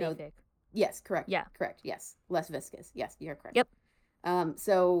mafic. Yes, correct. Yeah, correct. Yes, less viscous. Yes, you're correct. Yep.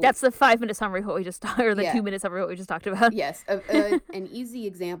 So that's the 5-minute summary of what we just or the 2-minute summary of what we just talked about. Yes, an easy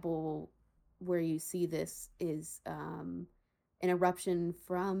example where you see this is an eruption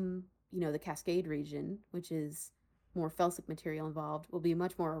from the Cascade region, which is more felsic material involved, will be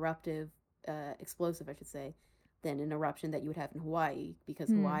much more explosive, I should say, than an eruption that you would have in Hawaii, because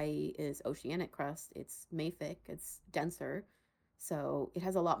Hawaii is oceanic crust. It's mafic. It's denser. So it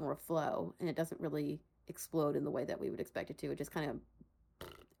has a lot more flow, and it doesn't really explode in the way that we would expect it to. It just kind of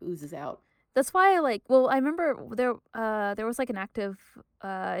oozes out. That's why I remember there was like an active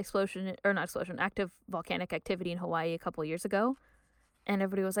active volcanic activity in Hawaii a couple years ago, and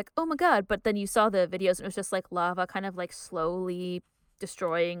everybody was like, oh my god, but then you saw the videos and it was just like lava kind of like slowly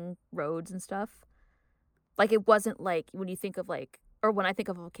destroying roads and stuff. Like it wasn't like when you think of when I think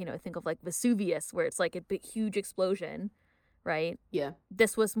of a volcano, I think of like Vesuvius, where it's like a big huge explosion. Right? Yeah.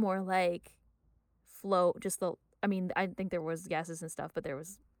 This was more like flow, I think there was gases and stuff, but there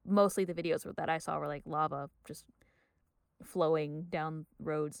was mostly the videos that I saw were like lava just flowing down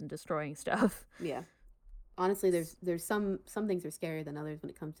roads and destroying stuff. Yeah. Honestly, there's some things are scarier than others when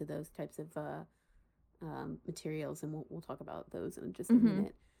it comes to those types of materials, and we'll talk about those in just a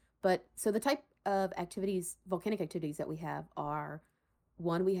minute. But so the type of volcanic activities that we have are: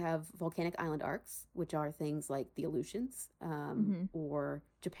 one, we have volcanic island arcs, which are things like the Aleutians, or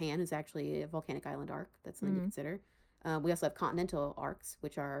Japan is actually a volcanic island arc. That's something to consider. We also have continental arcs,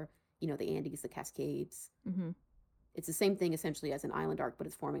 which are, the Andes, the Cascades. It's the same thing essentially as an island arc, but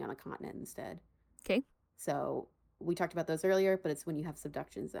it's forming on a continent instead. Okay. So we talked about those earlier, but it's when you have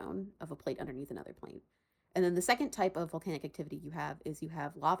subduction zone of a plate underneath another plate. And then the second type of volcanic activity you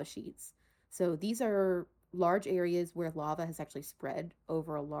have lava sheets. So these are large areas where lava has actually spread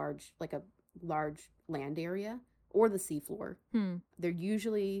over a large land area or the seafloor. They're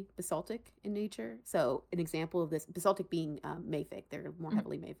usually basaltic in nature. So an example of this, basaltic being mafic, they're more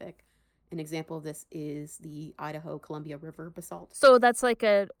heavily mafic. An example of this is the Idaho-Columbia River basalt. So that's like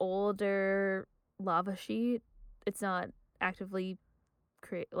an older lava sheet. It's not actively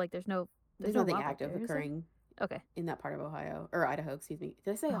there's nothing active occurring. Okay. In that part of Ohio or Idaho, excuse me.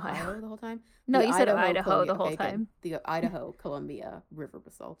 Did I say Ohio the whole time? No, you said Idaho the whole time. The Idaho-Columbia River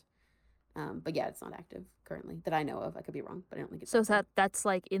basalt. But yeah, it's not active currently that I know of. I could be wrong, but I don't think it's. So that's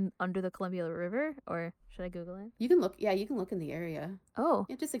like under the Columbia River, or should I Google it? You can look. Yeah, you can look in the area. Oh.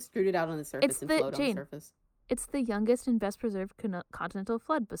 It just extruded out on the surface and float on the surface. It's the youngest and best preserved continental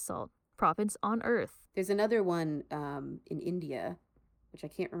flood basalt province on Earth. There's another one in India, which I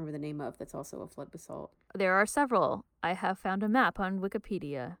can't remember the name of, that's also a flood basalt. There are several. I have found a map on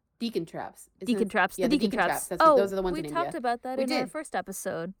Wikipedia. Deacon traps. The Deacon traps. Those are the ones in India. We talked about that in our first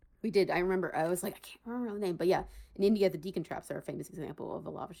episode. We did. I remember. I was like, I can't remember the name. But yeah, in India, the Deacon traps are a famous example of a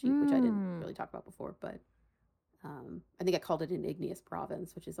lava sheet, which I didn't really talk about before. But I think I called it an igneous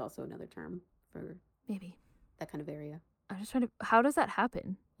province, which is also another term for maybe that kind of area. I'm just trying to. How does that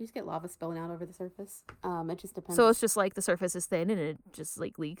happen? You just get lava spilling out over the surface. It just depends. So it's just like the surface is thin and it just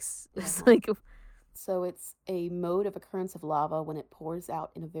like leaks. It's like So it's a mode of occurrence of lava when it pours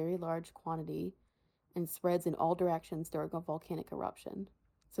out in a very large quantity and spreads in all directions during a volcanic eruption.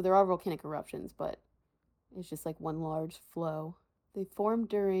 So there are volcanic eruptions, but it's just like one large flow. They form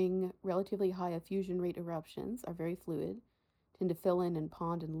during relatively high effusion rate eruptions, are very fluid, tend to fill in and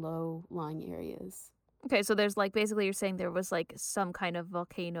pond in low-lying areas. Okay, so there's like, basically you're saying there was like some kind of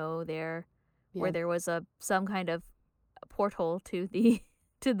volcano there where there was some kind of porthole to the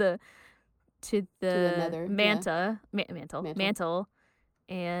nether, mantle,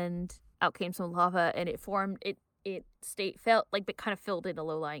 and out came some lava, and it felt like it kind of filled in a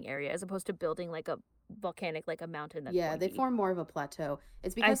low-lying area as opposed to building like a volcanic, like a mountain. That's they form more of a plateau.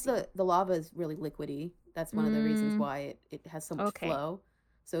 It's because the lava is really liquidy. That's one of the reasons why it has so much flow.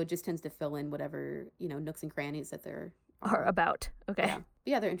 So it just tends to fill in whatever, nooks and crannies that there are about. Okay.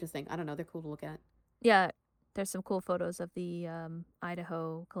 Yeah, they're interesting. I don't know. They're cool to look at. Yeah, there's some cool photos of the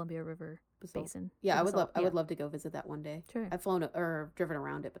Idaho Columbia River Basin. Yeah, I would love to go visit that one day. Sure. I've flown or driven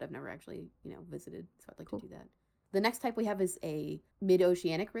around it, but I've never actually, visited. So I'd like to do that. The next type we have is a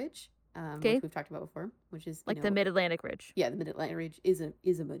mid-oceanic ridge, which we've talked about before, which is like the Mid-Atlantic Ridge. Yeah, the Mid-Atlantic Ridge is a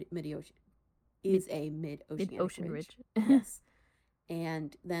mid-ocean ridge. Yes.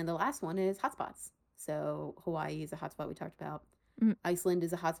 And then the last one is hotspots. So Hawaii is a hotspot we talked about. Mm-hmm. Iceland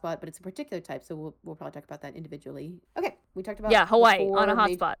is a hotspot, but it's a particular type, so we'll probably talk about that individially. Okay, we talked about Hawaii on a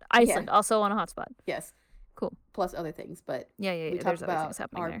hotspot. Iceland also on a hotspot. Yes. Cool. Plus other things, but we talked about things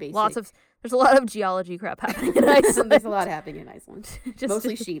happening there. There's a lot of geology crap happening in Iceland. There's a lot happening in Iceland.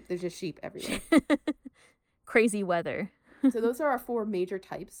 Mostly sheep. There's just sheep everywhere. Crazy weather. So those are our 4 major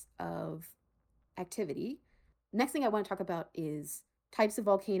types of activity. Next thing I want to talk about is types of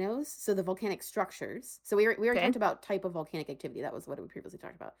volcanoes. So the volcanic structures. So we already talked about type of volcanic activity. That was what we previously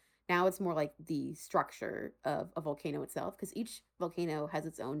talked about. Now it's more like the structure of a volcano itself, because each volcano has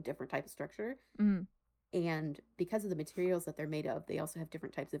its own different type of structure. Mm. And because of the materials that they're made of, they also have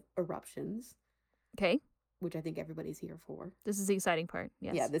different types of eruptions. Okay. Which I think everybody's here for. This is the exciting part.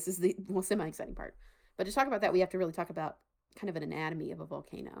 Yes. Yeah, this is the semi-exciting part. But to talk about that, we have to really talk about kind of an anatomy of a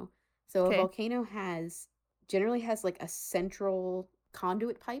volcano. So a volcano generally has like a central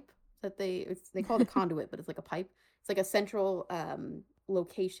conduit pipe that they call it a conduit, but it's like a pipe. It's like a central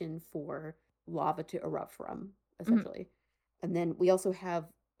location for lava to erupt from, essentially. Mm-hmm. And then we also have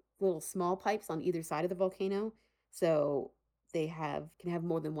little small pipes on either side of the volcano, so they can have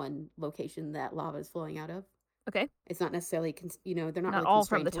more than one location that lava is flowing out of. Okay. It's not necessarily they're not really all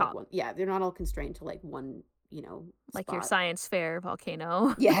from the top. They're not all constrained to like one, like spot. Your science fair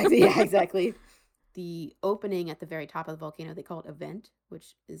volcano. Yeah, exactly. The opening at the very top of the volcano, they call it a vent,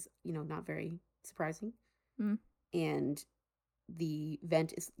 which is, not very surprising. Mm. And the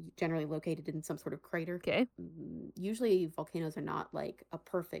vent is generally located in some sort of crater. Okay. Usually volcanoes are not like a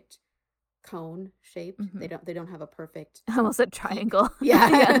perfect cone shape. Mm-hmm. They don't have a perfect almost a triangle.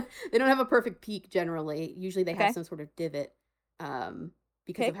 Yeah. They don't have a perfect peak generally. Usually they have some sort of divot.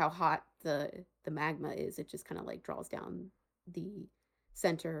 Because of how hot the magma is, it just kind of like draws down the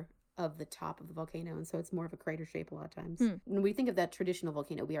center of the top of the volcano, and so it's more of a crater shape a lot of times. When we think of that traditional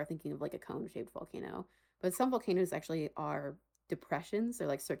volcano, we are thinking of like a cone-shaped volcano. But some volcanoes actually are depressions. They're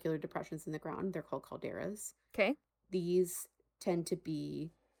like circular depressions in the ground. They're called calderas. Okay. These tend to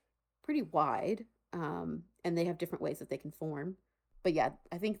be pretty wide, and they have different ways that they can form. But yeah,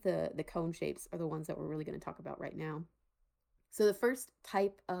 I think the cone shapes are the ones that we're really going to talk about right now. So the first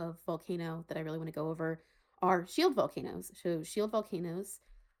type of volcano that I really want to go over are shield volcanoes. So shield volcanoes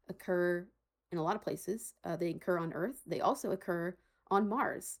occur in a lot of places. They occur on Earth. They also occur on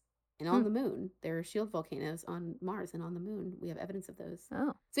Mars and on the moon. There are shield volcanoes on Mars and on the moon. We have evidence of those.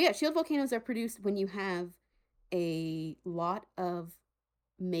 Oh. So yeah, shield volcanoes are produced when you have a lot of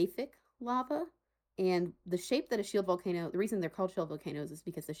mafic lava. And the shape that a shield volcano, the reason they're called shield volcanoes is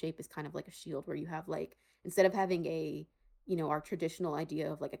because the shape is kind of like a shield, where you have like, instead of having a, our traditional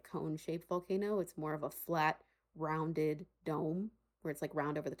idea of like a cone-shaped volcano, it's more of a flat, rounded dome where it's like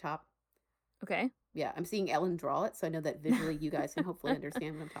round over the top. Okay. Yeah, I'm seeing Ellen draw it, so I know that visually you guys can hopefully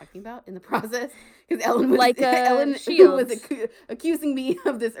understand what I'm talking about in the process. Because Ellen was who was accusing me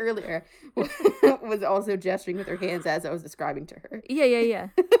of this earlier, was also gesturing with her hands as I was describing to her. Yeah.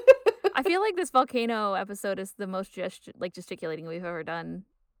 I feel like this volcano episode is the most gesticulating we've ever done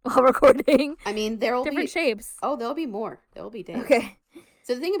while recording. I mean, there will be different shapes. Oh, there'll be more. There will be days. Okay.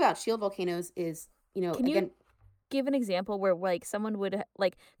 So the thing about shield volcanoes is, Can you give an example where like someone would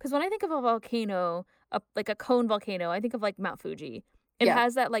like, because when I think of a volcano, like a cone volcano, I think of like Mount Fuji. It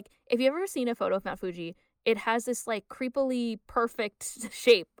has that, like, if you ever seen a photo of Mount Fuji, it has this like creepily perfect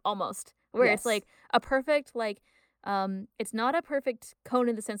shape almost, where it's like a perfect like It's not a perfect cone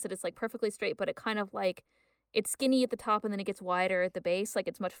in the sense that it's like perfectly straight, but it kind of like it's skinny at the top and then it gets wider at the base. Like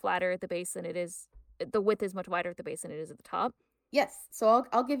it's much flatter at the base than it is. The width is much wider at the base than it is at the top. Yes. So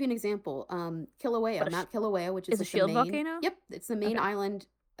I'll give you an example. Kilauea, Mount Kilauea, which is a like shield the main. Volcano? Yep, it's the main island.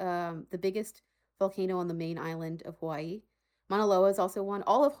 The biggest volcano on the main island of Hawaii. Mauna Loa is also one.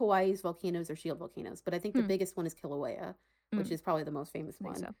 All of Hawaii's volcanoes are shield volcanoes, but I think the biggest one is Kilauea, which is probably the most famous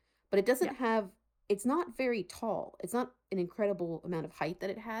one. So. But it doesn't have. It's not very tall. It's not an incredible amount of height that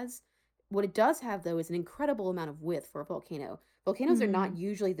it has. What it does have, though, is an incredible amount of width for a volcano. Volcanoes are not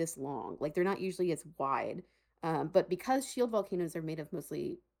usually this long. Like, they're not usually as wide. But because shield volcanoes are made of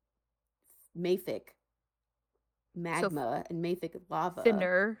mostly mafic magma and mafic lava.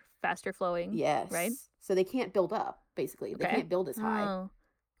 Thinner, faster flowing. Yes. Right? So they can't build up, basically. They can't build as high.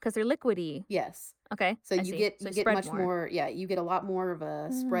 Because they're liquidy. Yes. Okay. So you get much more. Yeah, you get a lot more of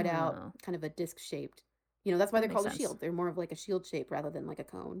a spread out, kind of a disc shaped. That's why they're called a shield. They're more of like a shield shape rather than like a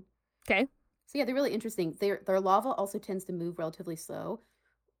cone. Okay. So yeah, they're really interesting. Their lava also tends to move relatively slow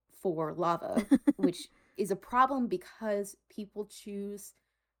for lava, which is a problem because people choose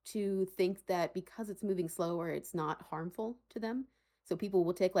to think that because it's moving slower, it's not harmful to them. So people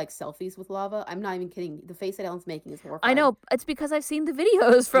will take like selfies with lava. I'm not even kidding. The face that Ellen's making is horrifying. I know. It's because I've seen the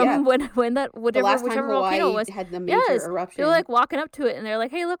videos from when that whichever volcano was had the major eruption. They're like walking up to it and they're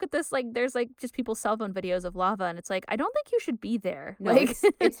like, "Hey, look at this!" Like, there's like just people's cell phone videos of lava, and it's like, I don't think you should be there. No, like,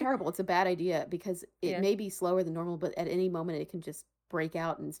 it's terrible. It's a bad idea because it may be slower than normal, but at any moment it can just break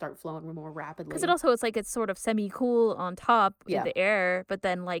out and start flowing more rapidly. Because it's sort of semi-cool on top in the air, but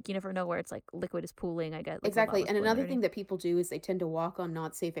then like you never know where it's like liquid is pooling. I guess exactly. And another thing that people do is they tend to walk on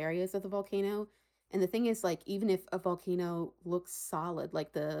not safe areas of the volcano. And the thing is, like, even if a volcano looks solid,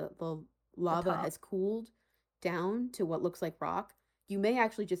 like the lava has cooled down to what looks like rock, you may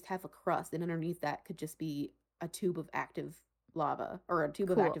actually just have a crust, and underneath that could just be a tube of active lava or a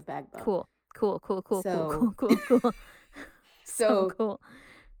tube of active magma. Cool. So cool.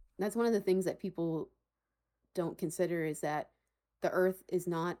 That's one of the things that people don't consider is that the earth is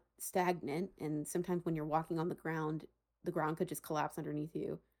not stagnant, and sometimes when you're walking on the ground could just collapse underneath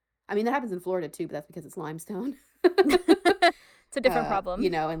you. I mean, that happens in Florida too, but that's because it's limestone. It's a different problem.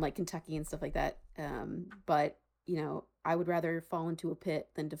 And like Kentucky and stuff like that. But I would rather fall into a pit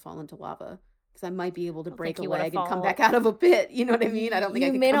than to fall into lava. Because I might be able to break a leg and come back out of a pit. You know what I mean? I don't think I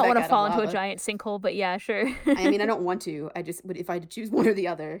could. You may not want to fall into a giant sinkhole, but yeah, sure. I mean, I don't want to. I just would. If I had to choose one or the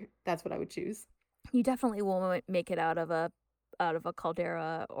other, that's what I would choose. You definitely won't make it out of a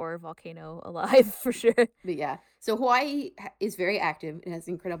caldera or volcano alive for sure. But yeah, so Hawaii is very active. It has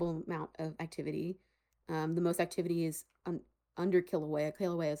an incredible amount of activity. The most activity is under Kilauea.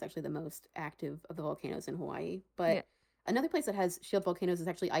 Kilauea is actually the most active of the volcanoes in Hawaii, but. Another place that has shield volcanoes is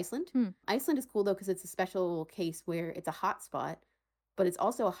actually Iceland. Iceland is cool, though, because it's a special case where it's a hot spot, but it's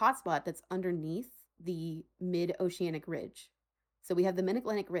also a hot spot that's underneath the mid-oceanic ridge. So we have the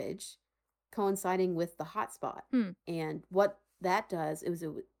mid-Atlantic ridge coinciding with the hot spot. And what that does is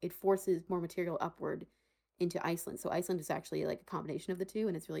it forces more material upward into Iceland. So Iceland is actually like a combination of the two,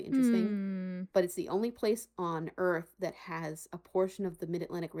 and it's really interesting. But it's the only place on Earth that has a portion of the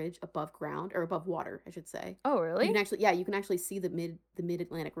Mid-Atlantic Ridge above ground, or above water, I should say. Oh, really? You can actually see the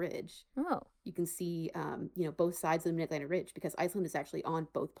Mid-Atlantic Ridge. Oh. You can see both sides of the Mid-Atlantic Ridge because Iceland is actually on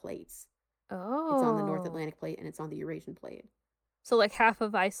both plates. Oh. It's on the North Atlantic plate and it's on the Eurasian plate. So like half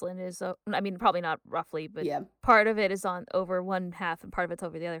of Iceland is probably not roughly, but part of it is on over one half and part of it's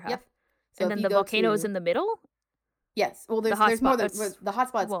over the other half. Yep. So and then the volcano is in the middle? Yes. Well, there's more than the hot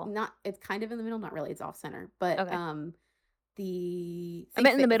spot's not. It's kind of in the middle, not really. It's off center, but okay. I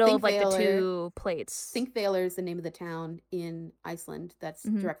meant in the middle of like the two plates. Thingvellir is the name of the town in Iceland that's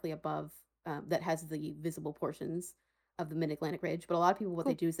directly above. That has the visible portions of the Mid-Atlantic Ridge. But a lot of people, what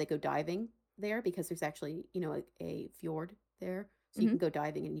they do is they go diving there because there's actually a fjord there. So you can go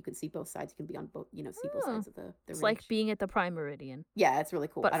diving and you can see both sides. You can be on both, see both sides of the ridge. It's like being at the prime meridian. Yeah, it's really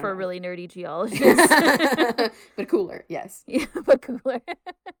cool. But for really nerdy geologists. But cooler, yes. Yeah, but cooler.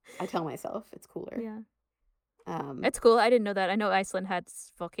 I tell myself it's cooler. Yeah. It's cool. I didn't know that. I know Iceland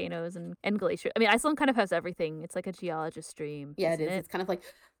has volcanoes and glaciers. I mean, Iceland kind of has everything. It's like a geologist dream. Yeah, it is. It's kind of like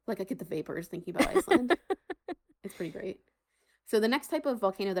I get the vapors thinking about Iceland. It's pretty great. So the next type of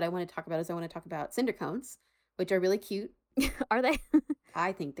volcano that I want to talk about is I want to talk about cinder cones, which are really cute. Are they?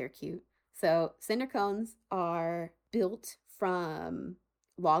 I think they're cute. So cinder cones are built from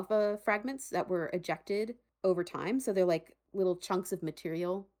lava fragments that were ejected over time. So they're like little chunks of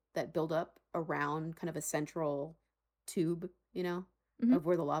material that build up around kind of a central tube, of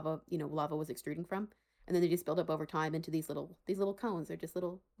where the lava was extruding from. And then they just build up over time into these little cones. They're just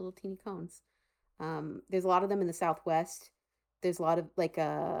little teeny cones. There's a lot of them in the Southwest. There's a lot of like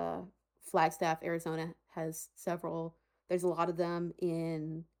Flagstaff, Arizona has several. There's a lot of them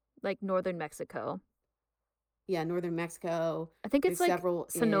in like northern Mexico. Yeah, northern Mexico. I think it's there's like several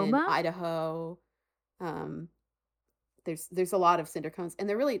Sonoma, in Idaho. There's a lot of cinder cones, and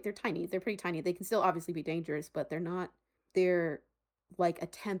they're tiny. They're pretty tiny. They can still obviously be dangerous, but they're like a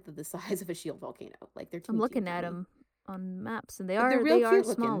tenth of the size of a shield volcano. Like they're teeny, I'm looking teeny, at teeny. them on maps, and they But are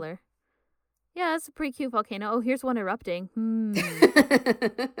smaller. Yeah, it's a pretty cute volcano. Oh, here's one erupting.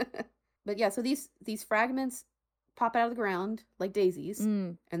 But yeah, so these fragments pop out of the ground like daisies,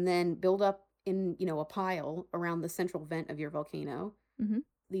 and then build up in a pile around the central vent of your volcano. Mm-hmm.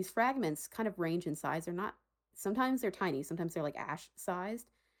 These fragments kind of range in size. Sometimes they're tiny, sometimes they're like ash sized,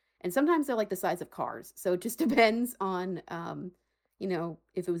 and sometimes they're like the size of cars. So it just depends on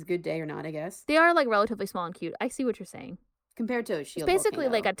if it was a good day or not, I guess. They are like relatively small and cute. I see what you're saying. Compared to a shield volcano. It's basically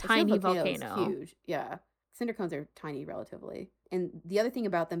like a tiny volcano. Is huge. Yeah. Cinder cones are tiny relatively. And the other thing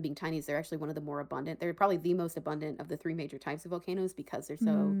about them being tiny is they're actually one of the more abundant. They're probably the most abundant of the three major types of volcanoes because they're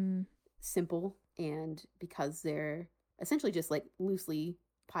so simple, and because they're essentially just like loosely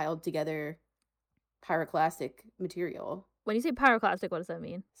piled together pyroclastic material. When you say pyroclastic, what does that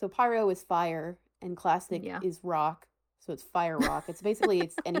mean? So pyro is fire and clastic is rock. So it's fire rock. It's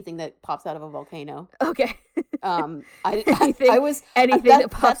anything that pops out of a volcano. Okay. I was anything that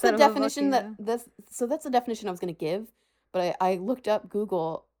pops out of a volcano. That's the definition I was going to give, but I looked up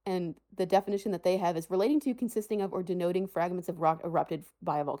Google, and the definition that they have is relating to, consisting of, or denoting fragments of rock erupted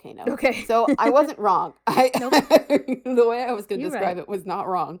by a volcano. Okay. So I wasn't wrong. The way I was going to describe it was not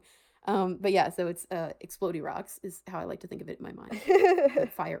wrong. But yeah, so it's explodey rocks is how I like to think of it in my mind.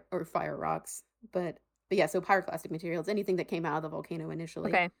 Fire rocks. But yeah, so pyroclastic materials, anything that came out of the volcano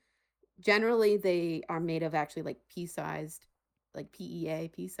initially. Okay. Generally, they are made of actually like pea-sized, like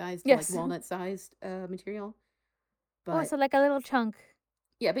pea-sized, yes. like walnut-sized material. But, so like a little chunk.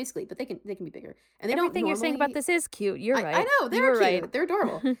 Yeah, basically, but they can be bigger. And everything you're saying about this is cute. You're right. I know they're cute. Right. They're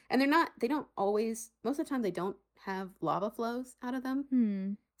adorable, and they don't always. Most of the time, they don't have lava flows out of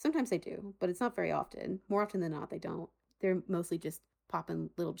them. Sometimes they do, but it's not very often. More often than not, they don't. They're mostly just popping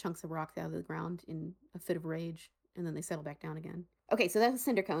little chunks of rock out of the ground in a fit of rage, and then they settle back down again. Okay, so that's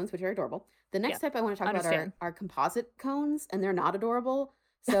cinder cones, which are adorable. The next type I want to talk about are composite cones, and they're not adorable.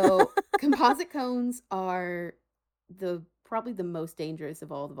 So composite cones are probably the most dangerous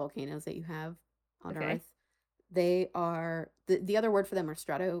of all the volcanoes that you have on Earth. They are the other word for them are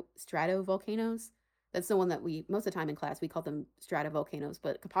stratovolcanoes. That's the one that most of the time in class we call them stratovolcanoes,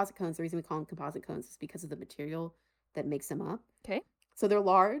 but composite cones, the reason we call them composite cones is because of the material that makes them up. Okay. So they're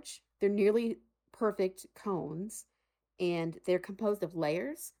large, they're nearly perfect cones, and they're composed of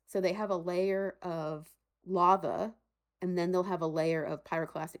layers. So they have a layer of lava, and then they'll have a layer of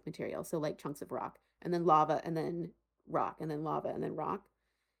pyroclastic material, so like chunks of rock, and then lava, and then rock, and then lava, and then rock.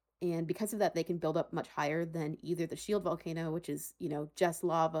 And because of that, they can build up much higher than either the shield volcano, which is, just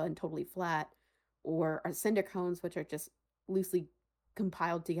lava and totally flat, or our cinder cones, which are just loosely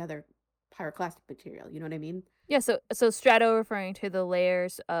compiled together pyroclastic material. You know what I mean? Yeah, so strato referring to the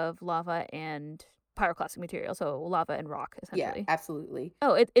layers of lava and pyroclastic material, so lava and rock, essentially. Yeah, absolutely.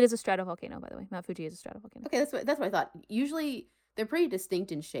 Oh, it is a stratovolcano, by the way. Mount Fuji is a stratovolcano. Okay, that's what I thought. Usually, they're pretty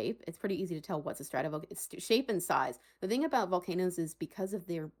distinct in shape. It's pretty easy to tell what's a stratovolcano. It's shape and size. The thing about volcanoes is because of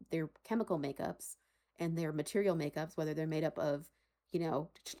their chemical makeups and their material makeups, whether they're made up of,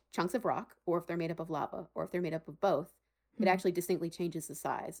 chunks of rock, or if they're made up of lava, or if they're made up of both, it actually distinctly changes the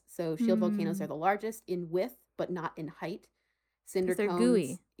size. So shield volcanoes are the largest in width, but not in height. Cinder cones,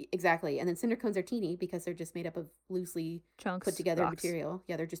 gooey. Exactly. And then cinder cones are teeny because they're just made up of loosely put together material.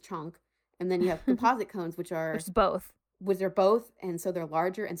 Yeah, they're just chunk. And then you have composite cones, which are both. Which are both, and so they're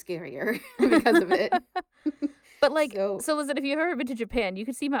larger and scarier because of it. But so listen, if you've ever been to Japan, you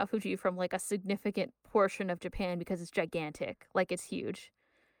can see Mount Fuji from like a significant portion of Japan because it's gigantic. Like it's huge.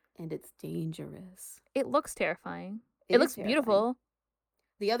 And it's dangerous. It looks terrifying. It looks beautiful.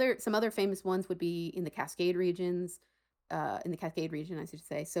 Some other famous ones would be in the Cascade regions, I should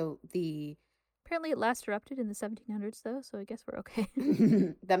say. So apparently it last erupted in the 1700s though, so I guess we're okay.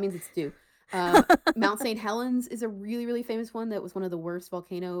 That means it's due. Mount St. Helens is a really, really famous one that was one of the worst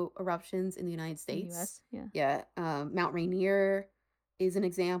volcano eruptions in the United States. US, yeah. Yeah. Mount Rainier is an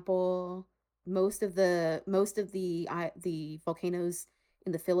example. Most of the volcanoes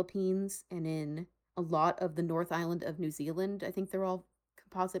in the Philippines and in a lot of the North Island of New Zealand, I think they're all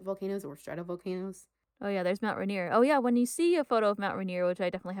composite volcanoes or stratovolcanoes. Oh yeah, there's Mount Rainier. Oh yeah, when you see a photo of Mount Rainier, which I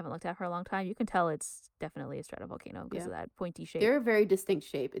definitely haven't looked at for a long time, you can tell it's definitely a stratovolcano because of that pointy shape. They're a very distinct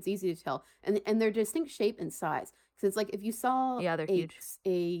shape. It's easy to tell. And they're distinct shape and size. So it's like if you saw they're huge.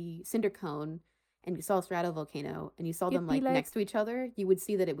 a cinder cone and you saw a stratovolcano and you saw You'd them be like next to each other, you would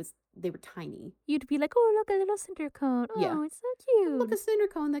see that they were tiny. You'd be like, oh, look, a little cinder cone. Yeah. Oh, it's so cute. Look, a cinder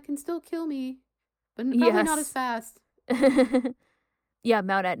cone that can still kill me, but probably not as fast. Yeah,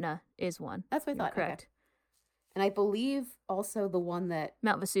 Mount Etna is one. That's what I thought. Correct. Okay. And I believe also the one that...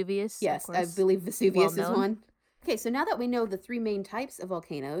 Mount Vesuvius. Yes, I believe Vesuvius is one. Okay, so now that we know the three main types of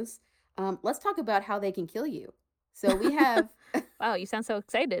volcanoes, let's talk about how they can kill you. So we have... Wow, you sound so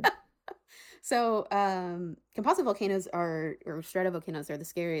excited. So composite volcanoes or stratovolcanoes are the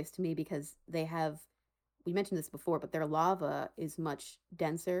scariest to me because they have... We mentioned this before, but their lava is much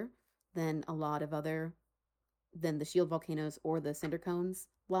denser than a lot of other... than the shield volcanoes or the cinder cones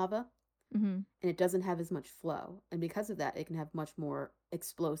lava. Mm-hmm. And it doesn't have as much flow. And because of that, it can have much more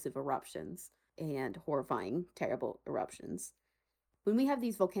explosive eruptions and horrifying, terrible eruptions. When we have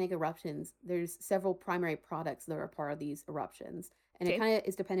these volcanic eruptions, there's several primary products that are a part of these eruptions. And it kind of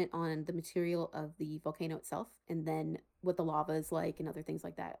is dependent on the material of the volcano itself and then what the lava is like and other things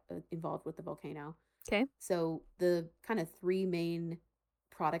like that involved with the volcano. Okay. So the kind of three main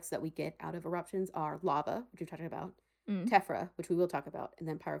products that we get out of eruptions are lava, which we're talking about, tephra, which we will talk about, and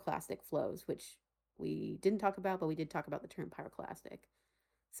then pyroclastic flows, which we didn't talk about, but we did talk about the term pyroclastic.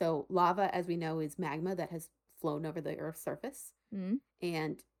 So lava, as we know, is magma that has flown over the Earth's surface.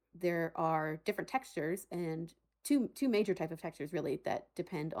 And there are different textures and two major type of textures, really, that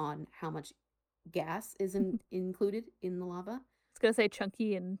depend on how much gas is included in the lava. I was going to say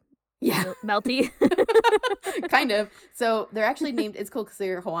chunky and melty. Kind of. So they're actually named, it's cool because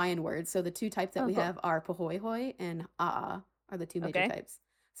they're Hawaiian words. So the two types that we have are pahoehoe and a'a are the two major types.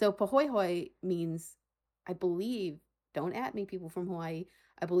 So pahoehoe means, I believe, don't at me people from Hawaii,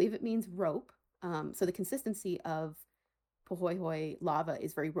 I believe it means rope. So the consistency of pahoehoe lava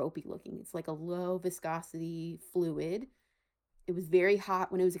is very ropey looking. It's like a low viscosity fluid. It was very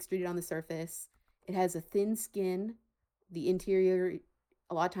hot when it was extruded on the surface. It has a thin skin. The interior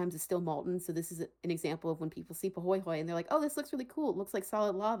a lot of times is still molten. So this is an example of when people see pahoehoe and they're like, oh, this looks really cool. It looks like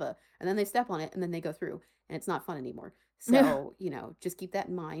solid lava. And then they step on it and then they go through and it's not fun anymore. So, just keep that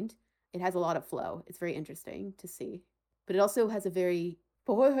in mind. It has a lot of flow. It's very interesting to see. But it also has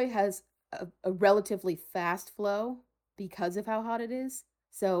pahoehoe has a relatively fast flow because of how hot it is.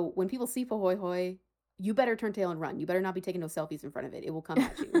 So when people see pahoehoe, you better turn tail and run. You better not be taking no selfies in front of it. It will come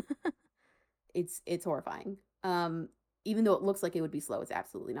at you. It's horrifying. Even though it looks like it would be slow, it's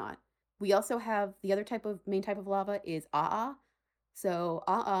absolutely not. We also have the other main type of lava is a'a. So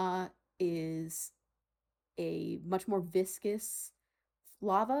a'a is a much more viscous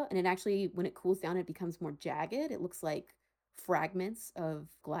lava, and it actually, when it cools down, it becomes more jagged. It looks like fragments of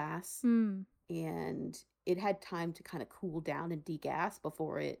glass, and it had time to kind of cool down and degas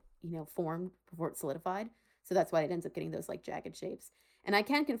before it, formed, before it solidified. So that's why it ends up getting those like jagged shapes. And I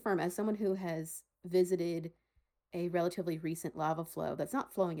can confirm, as someone who has visited a relatively recent lava flow that's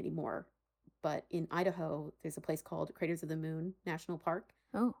not flowing anymore, but in Idaho, there's a place called Craters of the Moon National Park.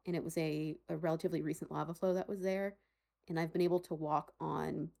 Oh. And it was a relatively recent lava flow that was there. And I've been able to walk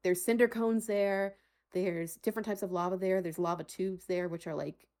on, there's cinder cones there. There's different types of lava there. There's lava tubes there, which are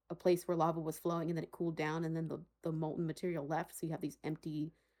like a place where lava was flowing and then it cooled down and then the molten material left. So you have these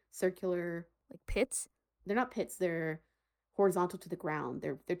empty circular... Like pits? They're not pits. They're horizontal to the ground.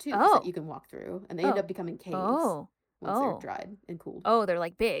 They're tubes that you can walk through, and they end up becoming caves once they're dried and cooled. Oh, they're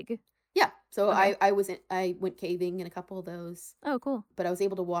like big. Yeah. So I went caving in a couple of those. Oh, cool. But I was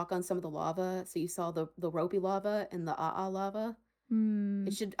able to walk on some of the lava. So you saw the ropey lava and the a'a lava.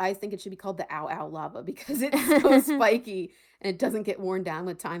 I think it should be called the ow lava because it's so spiky and it doesn't get worn down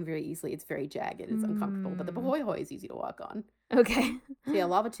with time very easily. It's very jagged. It's uncomfortable. But the pahoehoe is easy to walk on. Okay. So yeah,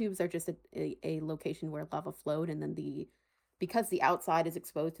 lava tubes are just a location where lava flowed, and then because the outside is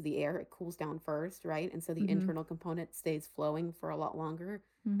exposed to the air, it cools down first, right? And so the internal component stays flowing for a lot longer.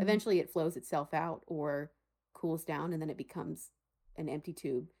 Eventually it flows itself out or cools down, and then it becomes an empty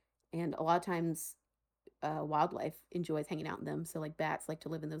tube. And a lot of times wildlife enjoys hanging out in them. So like bats like to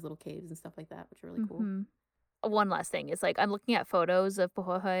live in those little caves and stuff like that, which are really cool. One last thing is like I'm looking at photos of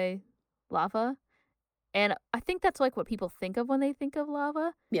pahoehoe lava, and I think that's like what people think of when they think of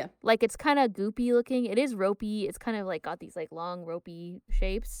lava. Yeah. Like it's kind of goopy looking. It is ropey. It's kind of like got these like long ropey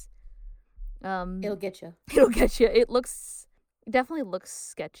shapes. It'll get you. It'll get you. It definitely looks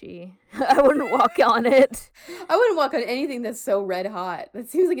sketchy. I wouldn't walk on it. I wouldn't walk on anything that's so red hot. That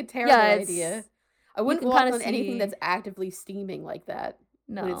seems like a terrible idea. I wouldn't walk on anything that's actively steaming like that.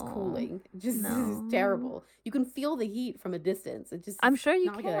 No. When it's cooling. This is terrible. You can feel the heat from a distance. It just I'm sure you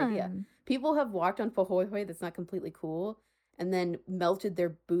not can. A good idea. People have walked on pahoehoe that's not completely cool, and then melted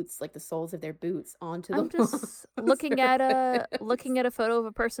their boots, like the soles of their boots, onto the I'm just looking at a photo of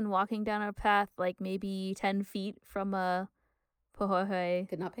a person walking down a path like maybe 10 feet from a Pohohe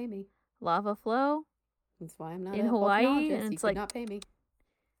Could not pay me. lava flow. That's why I'm not in a Hawaii, and you it's could like, not pay me.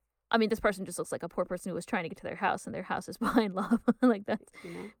 I mean, this person just looks like a poor person who was trying to get to their house, and their house is behind lava. Like that.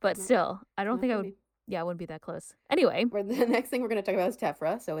 But still, I don't think I would. Me. Yeah, I wouldn't be that close. Anyway, the next thing we're going to talk about is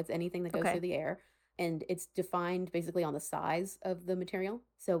tephra. So it's anything that goes through the air. And it's defined basically on the size of the material.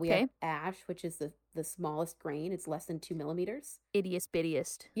 So we have ash, which is the smallest grain. It's less than 2 millimeters. Ittiest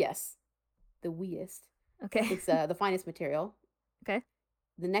bittiest. Yes. The weeest. Okay. It's the finest material. Okay.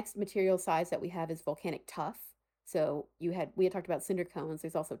 The next material size that we have is volcanic tuff. So we had talked about cinder cones.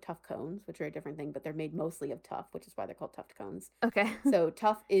 There's also tuff cones, which are a different thing, but they're made mostly of tuff, which is why they're called tuff cones. Okay. So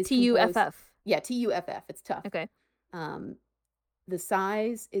tuff is TUFF. Yeah, TUFF. It's tuff. Okay. The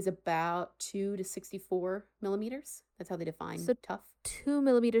size is about 2 to 64 millimeters. That's how they define tuff. 2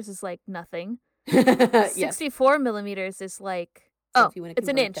 millimeters is like nothing. 64 millimeters is like, so it's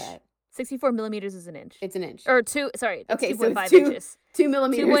an inch. 64 millimeters is an inch. It's an inch. Or 2.5 2.5 inches. 2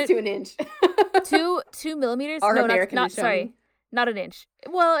 millimeters to an inch. 2 millimeters? Our American not sorry. Not an inch.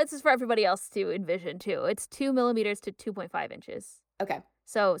 Well, it's just for everybody else to envision too. It's 2 millimeters to 2.5 inches. Okay.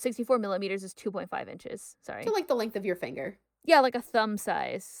 So 64 millimeters is 2.5 inches. Sorry. So like the length of your finger. Yeah, like a thumb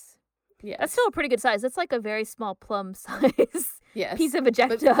size. Yeah. That's still a pretty good size. That's like a very small plum size piece of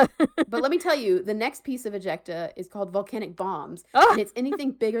ejecta. But let me tell you, the next piece of ejecta is called volcanic bombs. And it's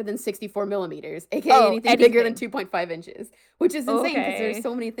anything bigger than 64 millimeters, aka anything bigger than 2.5 inches, which is insane because there's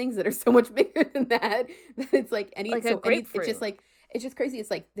so many things that are so much bigger than that it's like any like a grapefruit. It's just crazy.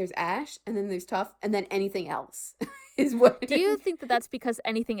 It's like there's ash and then there's tuff and then anything else is what. Do you think that that's because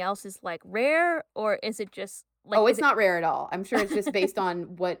anything else is like rare, or is it just like? Oh, it's not rare at all. I'm sure it's just based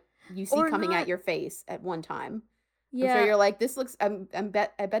on what you see coming at your face at one time. Yeah. I'm sure you're like, this looks. I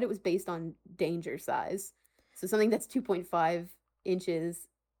bet it was based on danger size. So something that's 2.5 inches,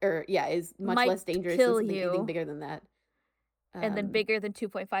 or is much less dangerous than something anything bigger than that. And then bigger than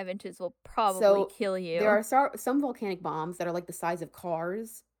 2.5 inches will probably kill you. There are some volcanic bombs that are like the size of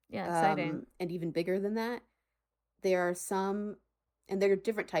cars. Yeah, exciting. And even bigger than that. There are some, and there are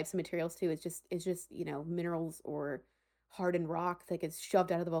different types of materials too. It's just minerals or hardened rock that gets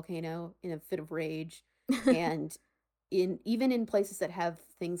shoved out of the volcano in a fit of rage. And even in places that have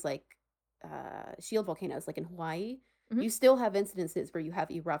things like shield volcanoes, like in Hawaii, you still have incidences where you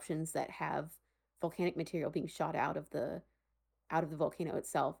have eruptions that have volcanic material being shot out of the volcano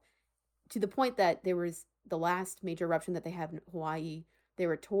itself, to the point that there was the last major eruption that they had in Hawaii. There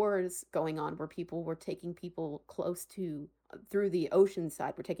were tours going on where people were taking people close to, through the ocean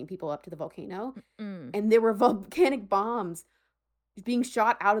side, were taking people up to the volcano. And there were volcanic bombs being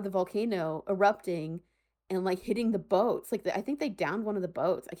shot out of the volcano, erupting, and like hitting the boats. Like I think they downed one of the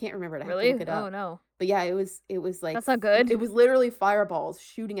boats. I can't remember. I have to look it up. Oh no. But yeah, it was like, that's not good. It was literally fireballs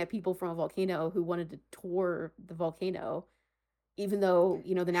shooting at people from a volcano who wanted to tour the volcano. Even though,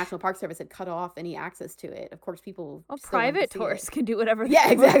 the National Park Service had cut off any access to it. Of course, people... Well, private tourists can do whatever they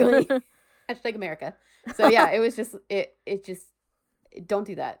want. Exactly. Hashtag America. So, yeah, it was just... It just... Don't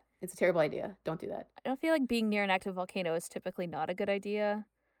do that. It's a terrible idea. Don't do that. I don't feel like being near an active volcano is typically not a good idea.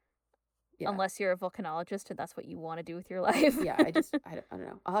 Yeah. Unless you're a volcanologist and that's what you want to do with your life. Yeah, I don't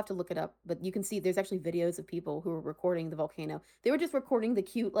know. I'll have to look it up. But you can see there's actually videos of people who were recording the volcano. They were just recording the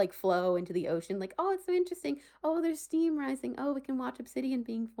cute, like, flow into the ocean. Like, oh, it's so interesting. Oh, there's steam rising. Oh, we can watch obsidian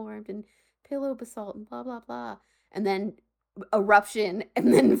being formed and pillow basalt and blah, blah, blah. And then eruption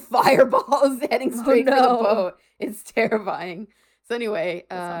and then fireballs heading straight for the boat. It's terrifying. So anyway,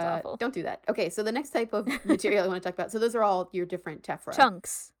 don't do that. Okay, so the next type of material I want to talk about. So those are all your different tephra.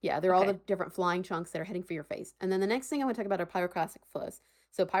 Chunks. Yeah, they're all the different flying chunks that are heading for your face. And then the next thing I want to talk about are pyroclastic flows.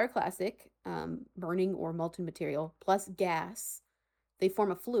 So pyroclastic, burning or molten material, plus gas, they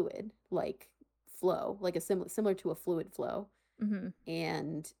form a fluid like flow, like a similar to a fluid flow. Mm-hmm.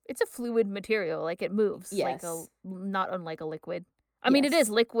 And it's a fluid material, like it moves. Yes. Not unlike a liquid. I mean, it is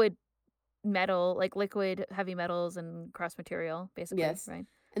liquid metal, like liquid heavy metals and cross material, basically. Yes. Right.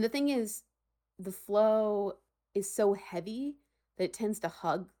 And the thing is, the flow is so heavy that it tends to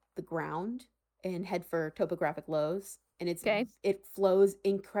hug the ground and head for topographic lows. And it flows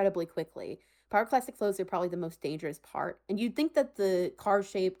incredibly quickly. Pyroclastic flows are probably the most dangerous part. And you'd think that the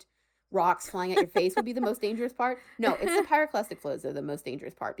car-shaped rocks flying at your face would be the most dangerous part. No, it's the pyroclastic flows that are the most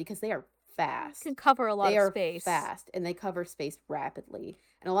dangerous part because they are fast. Can cover a lot of space. They are fast, and they cover space rapidly.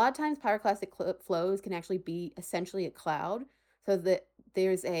 And a lot of times, pyroclastic flows can actually be essentially a cloud. So that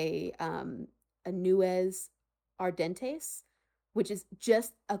there's a nubes ardentes, which is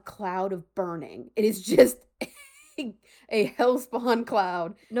just a cloud of burning. It is just a hellspawn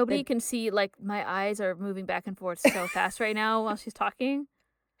cloud. Nobody can see, like, my eyes are moving back and forth so fast right now while she's talking.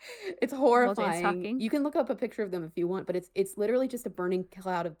 It's horrifying. You can look up a picture of them if you want, but it's literally just a burning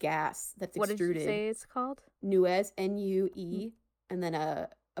cloud of gas that's extruded. What did you say it's called? Nuez, N-U-E, and then a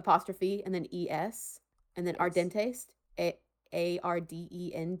apostrophe, and then E-S, and then Ardentes,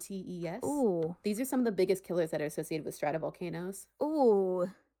 A-R-D-E-N-T-E-S. Ooh. These are some of the biggest killers that are associated with stratovolcanoes. Ooh.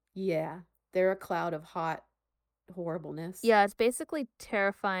 Yeah. They're a cloud of hot horribleness. Yeah, it's basically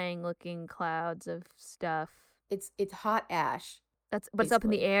terrifying looking clouds of stuff. It's hot ash. But it's up in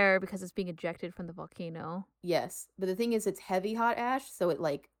the air because it's being ejected from the volcano. Yes, but the thing is, it's heavy hot ash, so it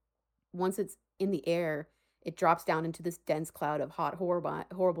once it's in the air, it drops down into this dense cloud of hot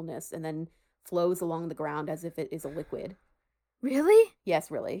horribleness, and then flows along the ground as if it is a liquid. Really?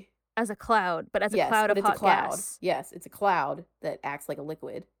 Yes, really. As a cloud, but as a cloud of hot gas. Yes, it's a cloud that acts like a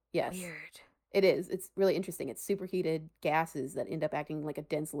liquid. Yes. Weird. It is. It's really interesting. It's superheated gases that end up acting like a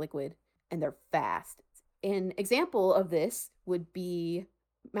dense liquid, and they're fast. An example of this would be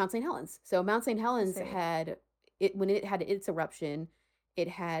Mount St. Helens. So Mount St. Helens when it had its eruption, it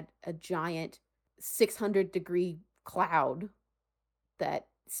had a giant 600-degree cloud that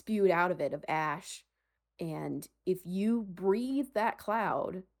spewed out of it of ash. And if you breathe that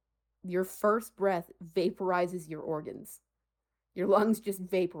cloud, your first breath vaporizes your organs. Your lungs just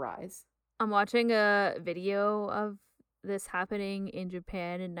vaporize. I'm watching a video of this happening in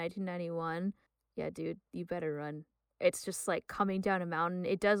Japan in 1991. Yeah, dude, you better run. It's just like coming down a mountain.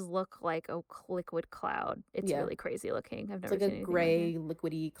 It does look like a liquid cloud. It's really crazy looking. I've never seen anything like a gray,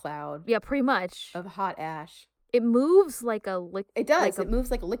 liquidy cloud. Yeah, pretty much. Of hot ash. It moves like a liquid. It does. It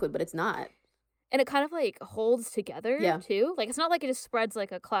moves like a liquid, but it's not. And it kind of like holds together too. Like it's not like it just spreads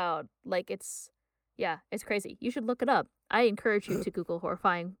like a cloud. Like it's crazy. You should look it up. I encourage you to Google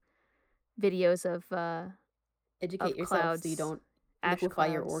horrifying videos of educate yourself so you don't liquefy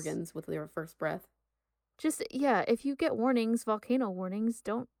your organs with your first breath. Just if you get warnings, volcano warnings,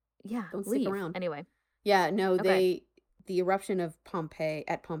 don't leave. Stick around. Anyway. Yeah, no, the eruption of Pompeii,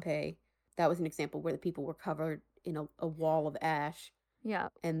 that was an example where the people were covered in a wall of ash. Yeah.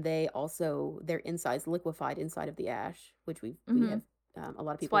 And their insides liquefied inside of the ash, which we have a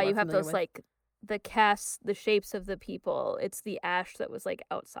lot of people. That's why you have those like the casts, the shapes of the people. It's the ash that was like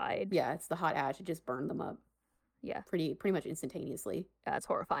outside. Yeah, it's the hot ash. It just burned them up. Yeah. Pretty much instantaneously. Yeah, it's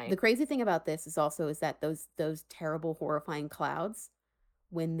horrifying. The crazy thing about this is that those terrible, horrifying clouds,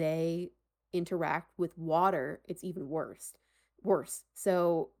 when they interact with water, it's even worse.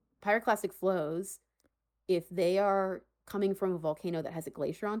 So pyroclastic flows, if they are coming from a volcano that has a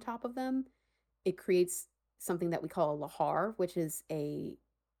glacier on top of them, it creates something that we call a lahar, which is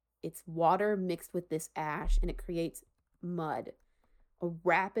it's water mixed with this ash, and it creates mud, a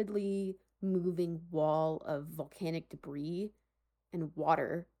rapidly moving wall of volcanic debris and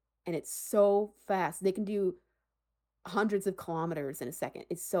water, and it's so fast. They can do hundreds of kilometers in a second.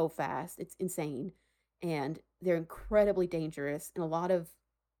 It's so fast. It's insane. And they're incredibly dangerous, and a lot of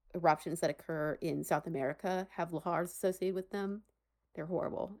eruptions that occur in South America have lahars associated with them. They're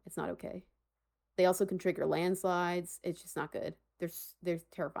horrible. It's not okay. They also can trigger landslides. It's just not good. They're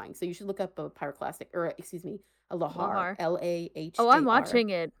terrifying. So you should look up a lahar. L-A-H-A-R. Oh, I'm watching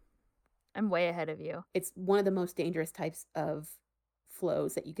it. I'm way ahead of you. It's one of the most dangerous types of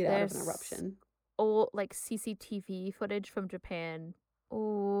flows that you get out of an eruption. Old like CCTV footage from Japan.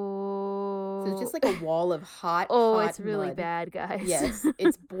 Oh. So it's just like a wall of hot it's really mud. Bad, guys. Yes.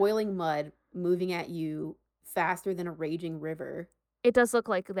 It's boiling mud moving at you faster than a raging river. It does look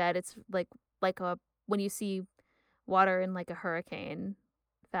like that. It's like when you see water in like a hurricane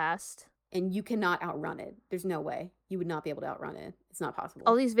fast. And you cannot outrun it. There's no way. You would not be able to outrun it. It's not possible.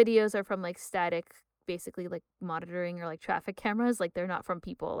 All these videos are from like static, basically like monitoring or like traffic cameras. Like they're not from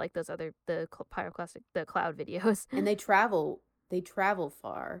people like those other, the cloud videos. And they travel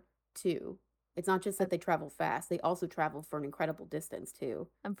far too. It's not just that they travel fast. They also travel for an incredible distance too.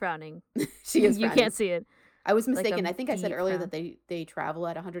 I'm frowning. She is frowning. You can't see it. I was mistaken. I think I said earlier that they travel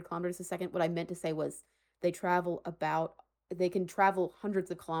at 100 kilometers a second. What I meant to say was they can travel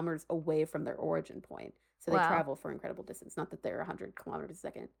hundreds of kilometers away from their origin point. So they travel for incredible distance. Not that they're 100 kilometers a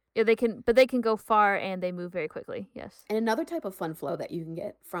second. Yeah, they can go far and they move very quickly. Yes. And another type of fun flow that you can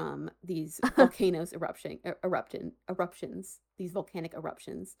get from these volcanoes these volcanic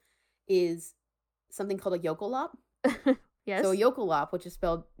eruptions, is something called a yokulap. Yes. So a yokulap, which is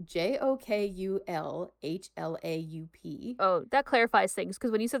spelled Jokulhaup. Oh, that clarifies things,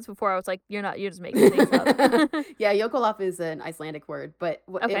 because when you said this before, I was like, you're just making things up. Yeah, yokulap is an Icelandic word, but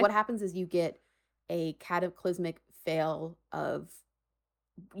what happens is you get a cataclysmic fail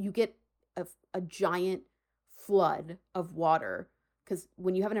you get a giant flood of water, because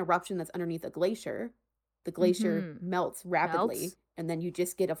when you have an eruption that's underneath a glacier, the glacier melts rapidly, and then you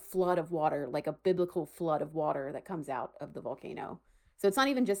just get a flood of water, like a biblical flood of water that comes out of the volcano. So it's not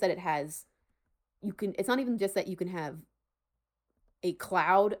even just that it's not even just that you can have a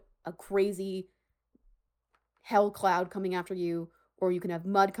cloud, a crazy hell cloud coming after you, or you can have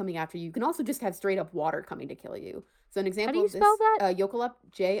mud coming after you. You can also just have straight up water coming to kill you. So an example of this, how do you spell that? Jokulaup,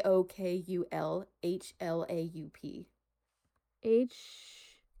 JOKULHLAUP.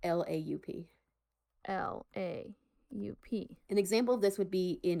 HLAUP. LAUP. An example of this would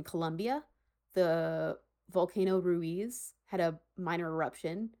be in Colombia. The volcano Ruiz had a minor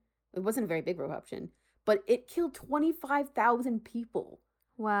eruption. It wasn't a very big eruption, but it killed 25,000 people.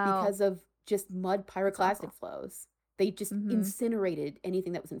 Wow. Because of just mud pyroclastic flows. They just incinerated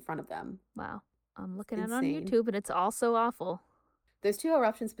anything that was in front of them. Wow. I'm looking at it on YouTube, and it's also awful. There's 2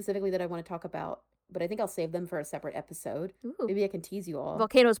 eruptions specifically that I want to talk about, but I think I'll save them for a separate episode. Ooh. Maybe I can tease you all.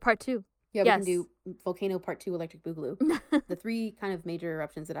 Volcanoes Part 2. Yeah, we can do Volcano Part 2 Electric Boogaloo. The 3 kind of major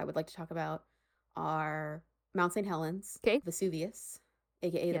eruptions that I would like to talk about are Mount St. Helens, Vesuvius,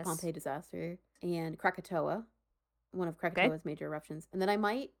 aka the Pompeii disaster, and Krakatoa, one of Krakatoa's major eruptions. And then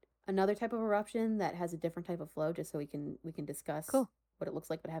another type of eruption that has a different type of flow, just so we can discuss what it looks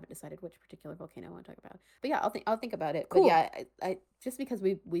like, but I haven't decided which particular volcano I want to talk about. But yeah, I'll think about it. Cool. But yeah, I just because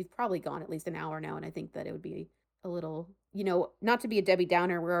we've probably gone at least an hour now, and I think that it would be a little, not to be a Debbie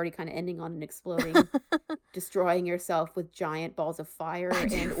Downer, we're already kind of ending on an exploding, destroying yourself with giant balls of fire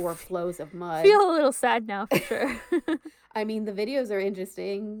and or flows of mud. Feel a little sad now for sure. I mean, the videos are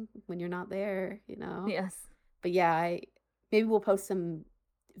interesting when you're not there, Yes. But yeah, maybe we'll post some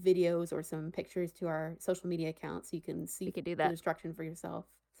videos or some pictures to our social media accounts so you can see the destruction for yourself.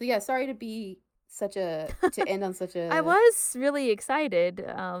 So yeah, sorry to end on such a I was really excited.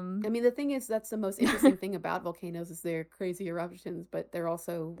 I mean, the thing is, that's the most interesting thing about volcanoes is their crazy eruptions, but they're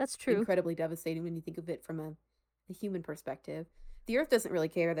also incredibly devastating when you think of it from a human perspective. The Earth doesn't really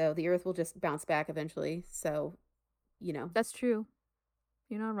care, though. The Earth will just bounce back eventually. So, That's true.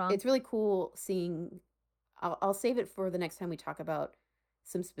 You're not wrong. It's really cool seeing. I'll save it for the next time we talk about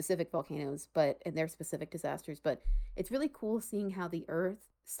some specific volcanoes, and their specific disasters. But it's really cool seeing how the Earth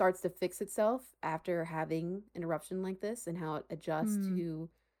starts to fix itself after having an eruption like this, and how it adjusts to,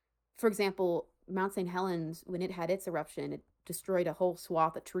 for example, Mount St. Helens, when it had its eruption, it destroyed a whole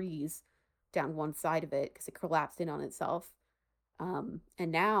swath of trees down one side of it because it collapsed in on itself. And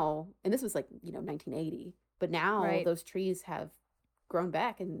now, and this was 1980, but now those trees have grown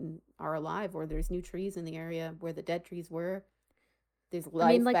back and are alive, or there's new trees in the area where the dead trees were. There's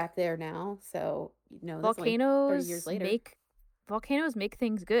life back there now. So, volcanoes 30 years later. Volcanoes make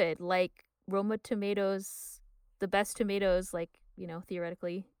things good. Like Roma tomatoes, the best tomatoes,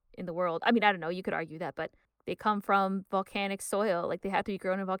 theoretically in the world. I mean, I don't know, you could argue that, but they come from volcanic soil. Like, they have to be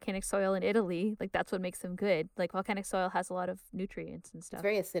grown in volcanic soil in Italy. Like, that's what makes them good. Like, volcanic soil has a lot of nutrients and stuff.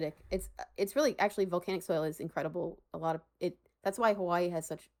 It's very acidic. It's really, actually, volcanic soil is incredible. That's why Hawaii has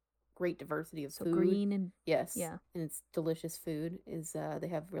such great diversity of food. Green and yes, yeah, and it's delicious food. They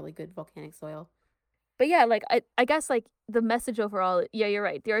have really good volcanic soil. But yeah, I guess the message overall, yeah, you're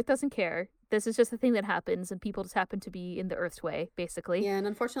right. The Earth doesn't care. This is just a thing that happens, and people just happen to be in the Earth's way, basically. Yeah, and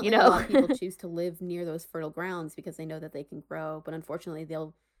unfortunately, a lot of people choose to live near those fertile grounds because they know that they can grow. But unfortunately,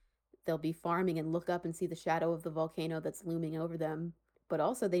 they'll be farming and look up and see the shadow of the volcano that's looming over them. But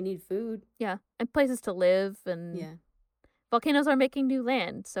also, they need food. Yeah, and places to live, and volcanoes are making new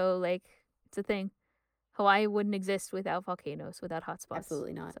land, so it's a thing. Hawaii wouldn't exist without volcanoes, without hotspots.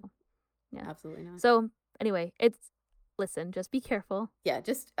 Absolutely not. So, yeah, absolutely not. So anyway, listen, just be careful. Yeah,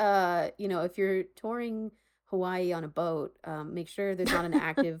 just if you're touring Hawaii on a boat, make sure there's not an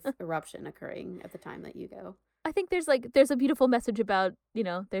active eruption occurring at the time that you go. I think there's a beautiful message about,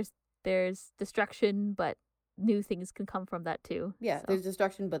 there's destruction, but new things can come from that too. Yeah, so. There's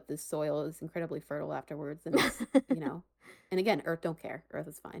destruction, but the soil is incredibly fertile afterwards, and it's, and again, Earth don't care. Earth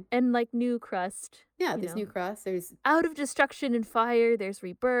is fine. And new crust. Yeah, there's new crust. There's out of destruction and fire. There's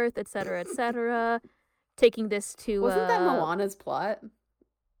rebirth, etc., etc. Taking this to wasn't that Moana's plot?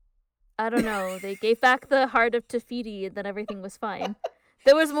 I don't know. They gave back the heart of Te Fiti, and then everything was fine.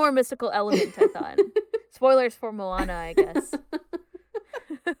 There was more mystical element, I thought. Spoilers for Moana, I guess.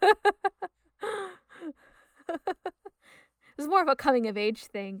 This is more of a coming of age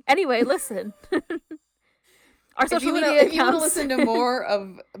thing. Anyway, listen. Our social media accounts. If you want to listen to more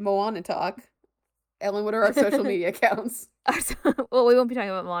of Moana talk, Ellen, what are our social media accounts? Well, we won't be talking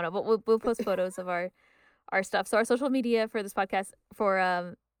about Moana, but we'll post photos of our stuff. So our social media for this podcast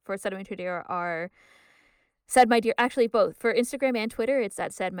for Sedimentary Day are Said My Dear, actually both. For Instagram and Twitter, it's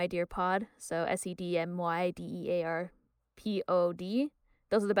at Said My Dear Pod. So SEDMYDEARPOD.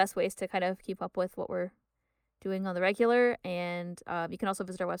 Those are the best ways to kind of keep up with what we're doing on the regular. And you can also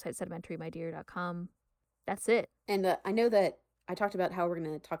visit our website, sedimentarymydear.com. That's it. And I know that I talked about how we're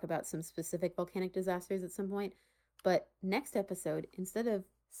going to talk about some specific volcanic disasters at some point. But next episode, instead of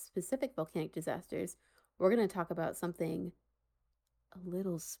specific volcanic disasters, we're going to talk about something a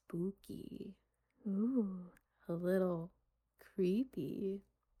little spooky. Ooh. A little creepy.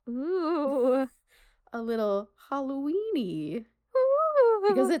 Ooh. A little Halloweeny. Ooh.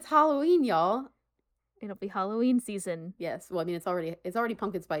 Because it's Halloween, y'all. It'll be Halloween season. Yes. Well, I mean, it's already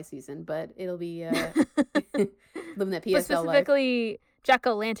pumpkin spice season, but it'll be living that PSL but specifically life.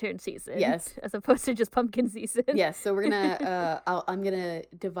 Jack-o'-lantern season. Yes. As opposed to just pumpkin season. Yes. So we're gonna I'm gonna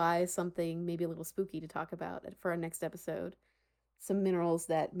devise something maybe a little spooky to talk about for our next episode. Some minerals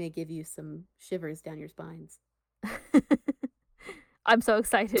that may give you some shivers down your spines. I'm so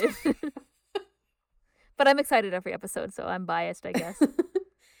excited. But I'm excited every episode, so I'm biased, I guess.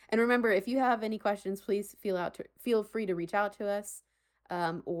 And remember, if you have any questions, please feel free to reach out to us.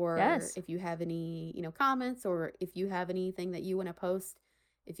 Or yes. If you have any, comments, or if you have anything that you want to post,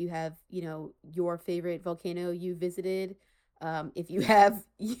 if you have, your favorite volcano you visited, if you have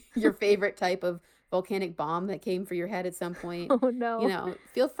your favorite type of volcanic bomb that came for your head at some point, oh no,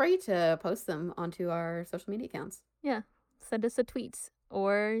 feel free to post them onto our social media accounts. Yeah, send us a tweet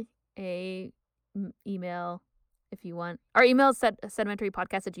or a email if you want. Our email is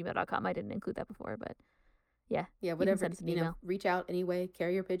sedimentarypodcast@gmail.com. I didn't include that before, but yeah, whatever. Reach out anyway.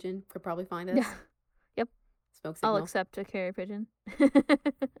 Carrier pigeon could probably find us. Yeah. Yep. Smoke signal. I'll accept a carrier pigeon.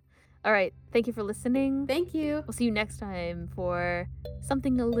 All right. Thank you for listening. Thank you. We'll see you next time for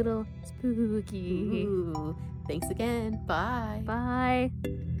something a little spooky. Ooh. Thanks again. Bye. Bye.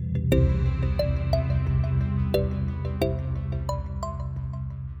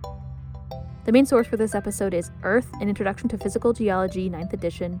 The main source for this episode is Earth, An Introduction to Physical Geology, 9th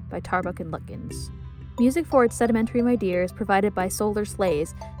edition, by Tarbuck and Lutkins. Music for It's Sedimentary, My Dear is provided by Solar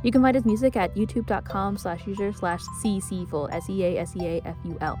Slays. You can find his music at youtube.com/user/cseaful,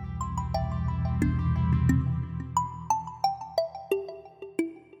 SEASEAFUL.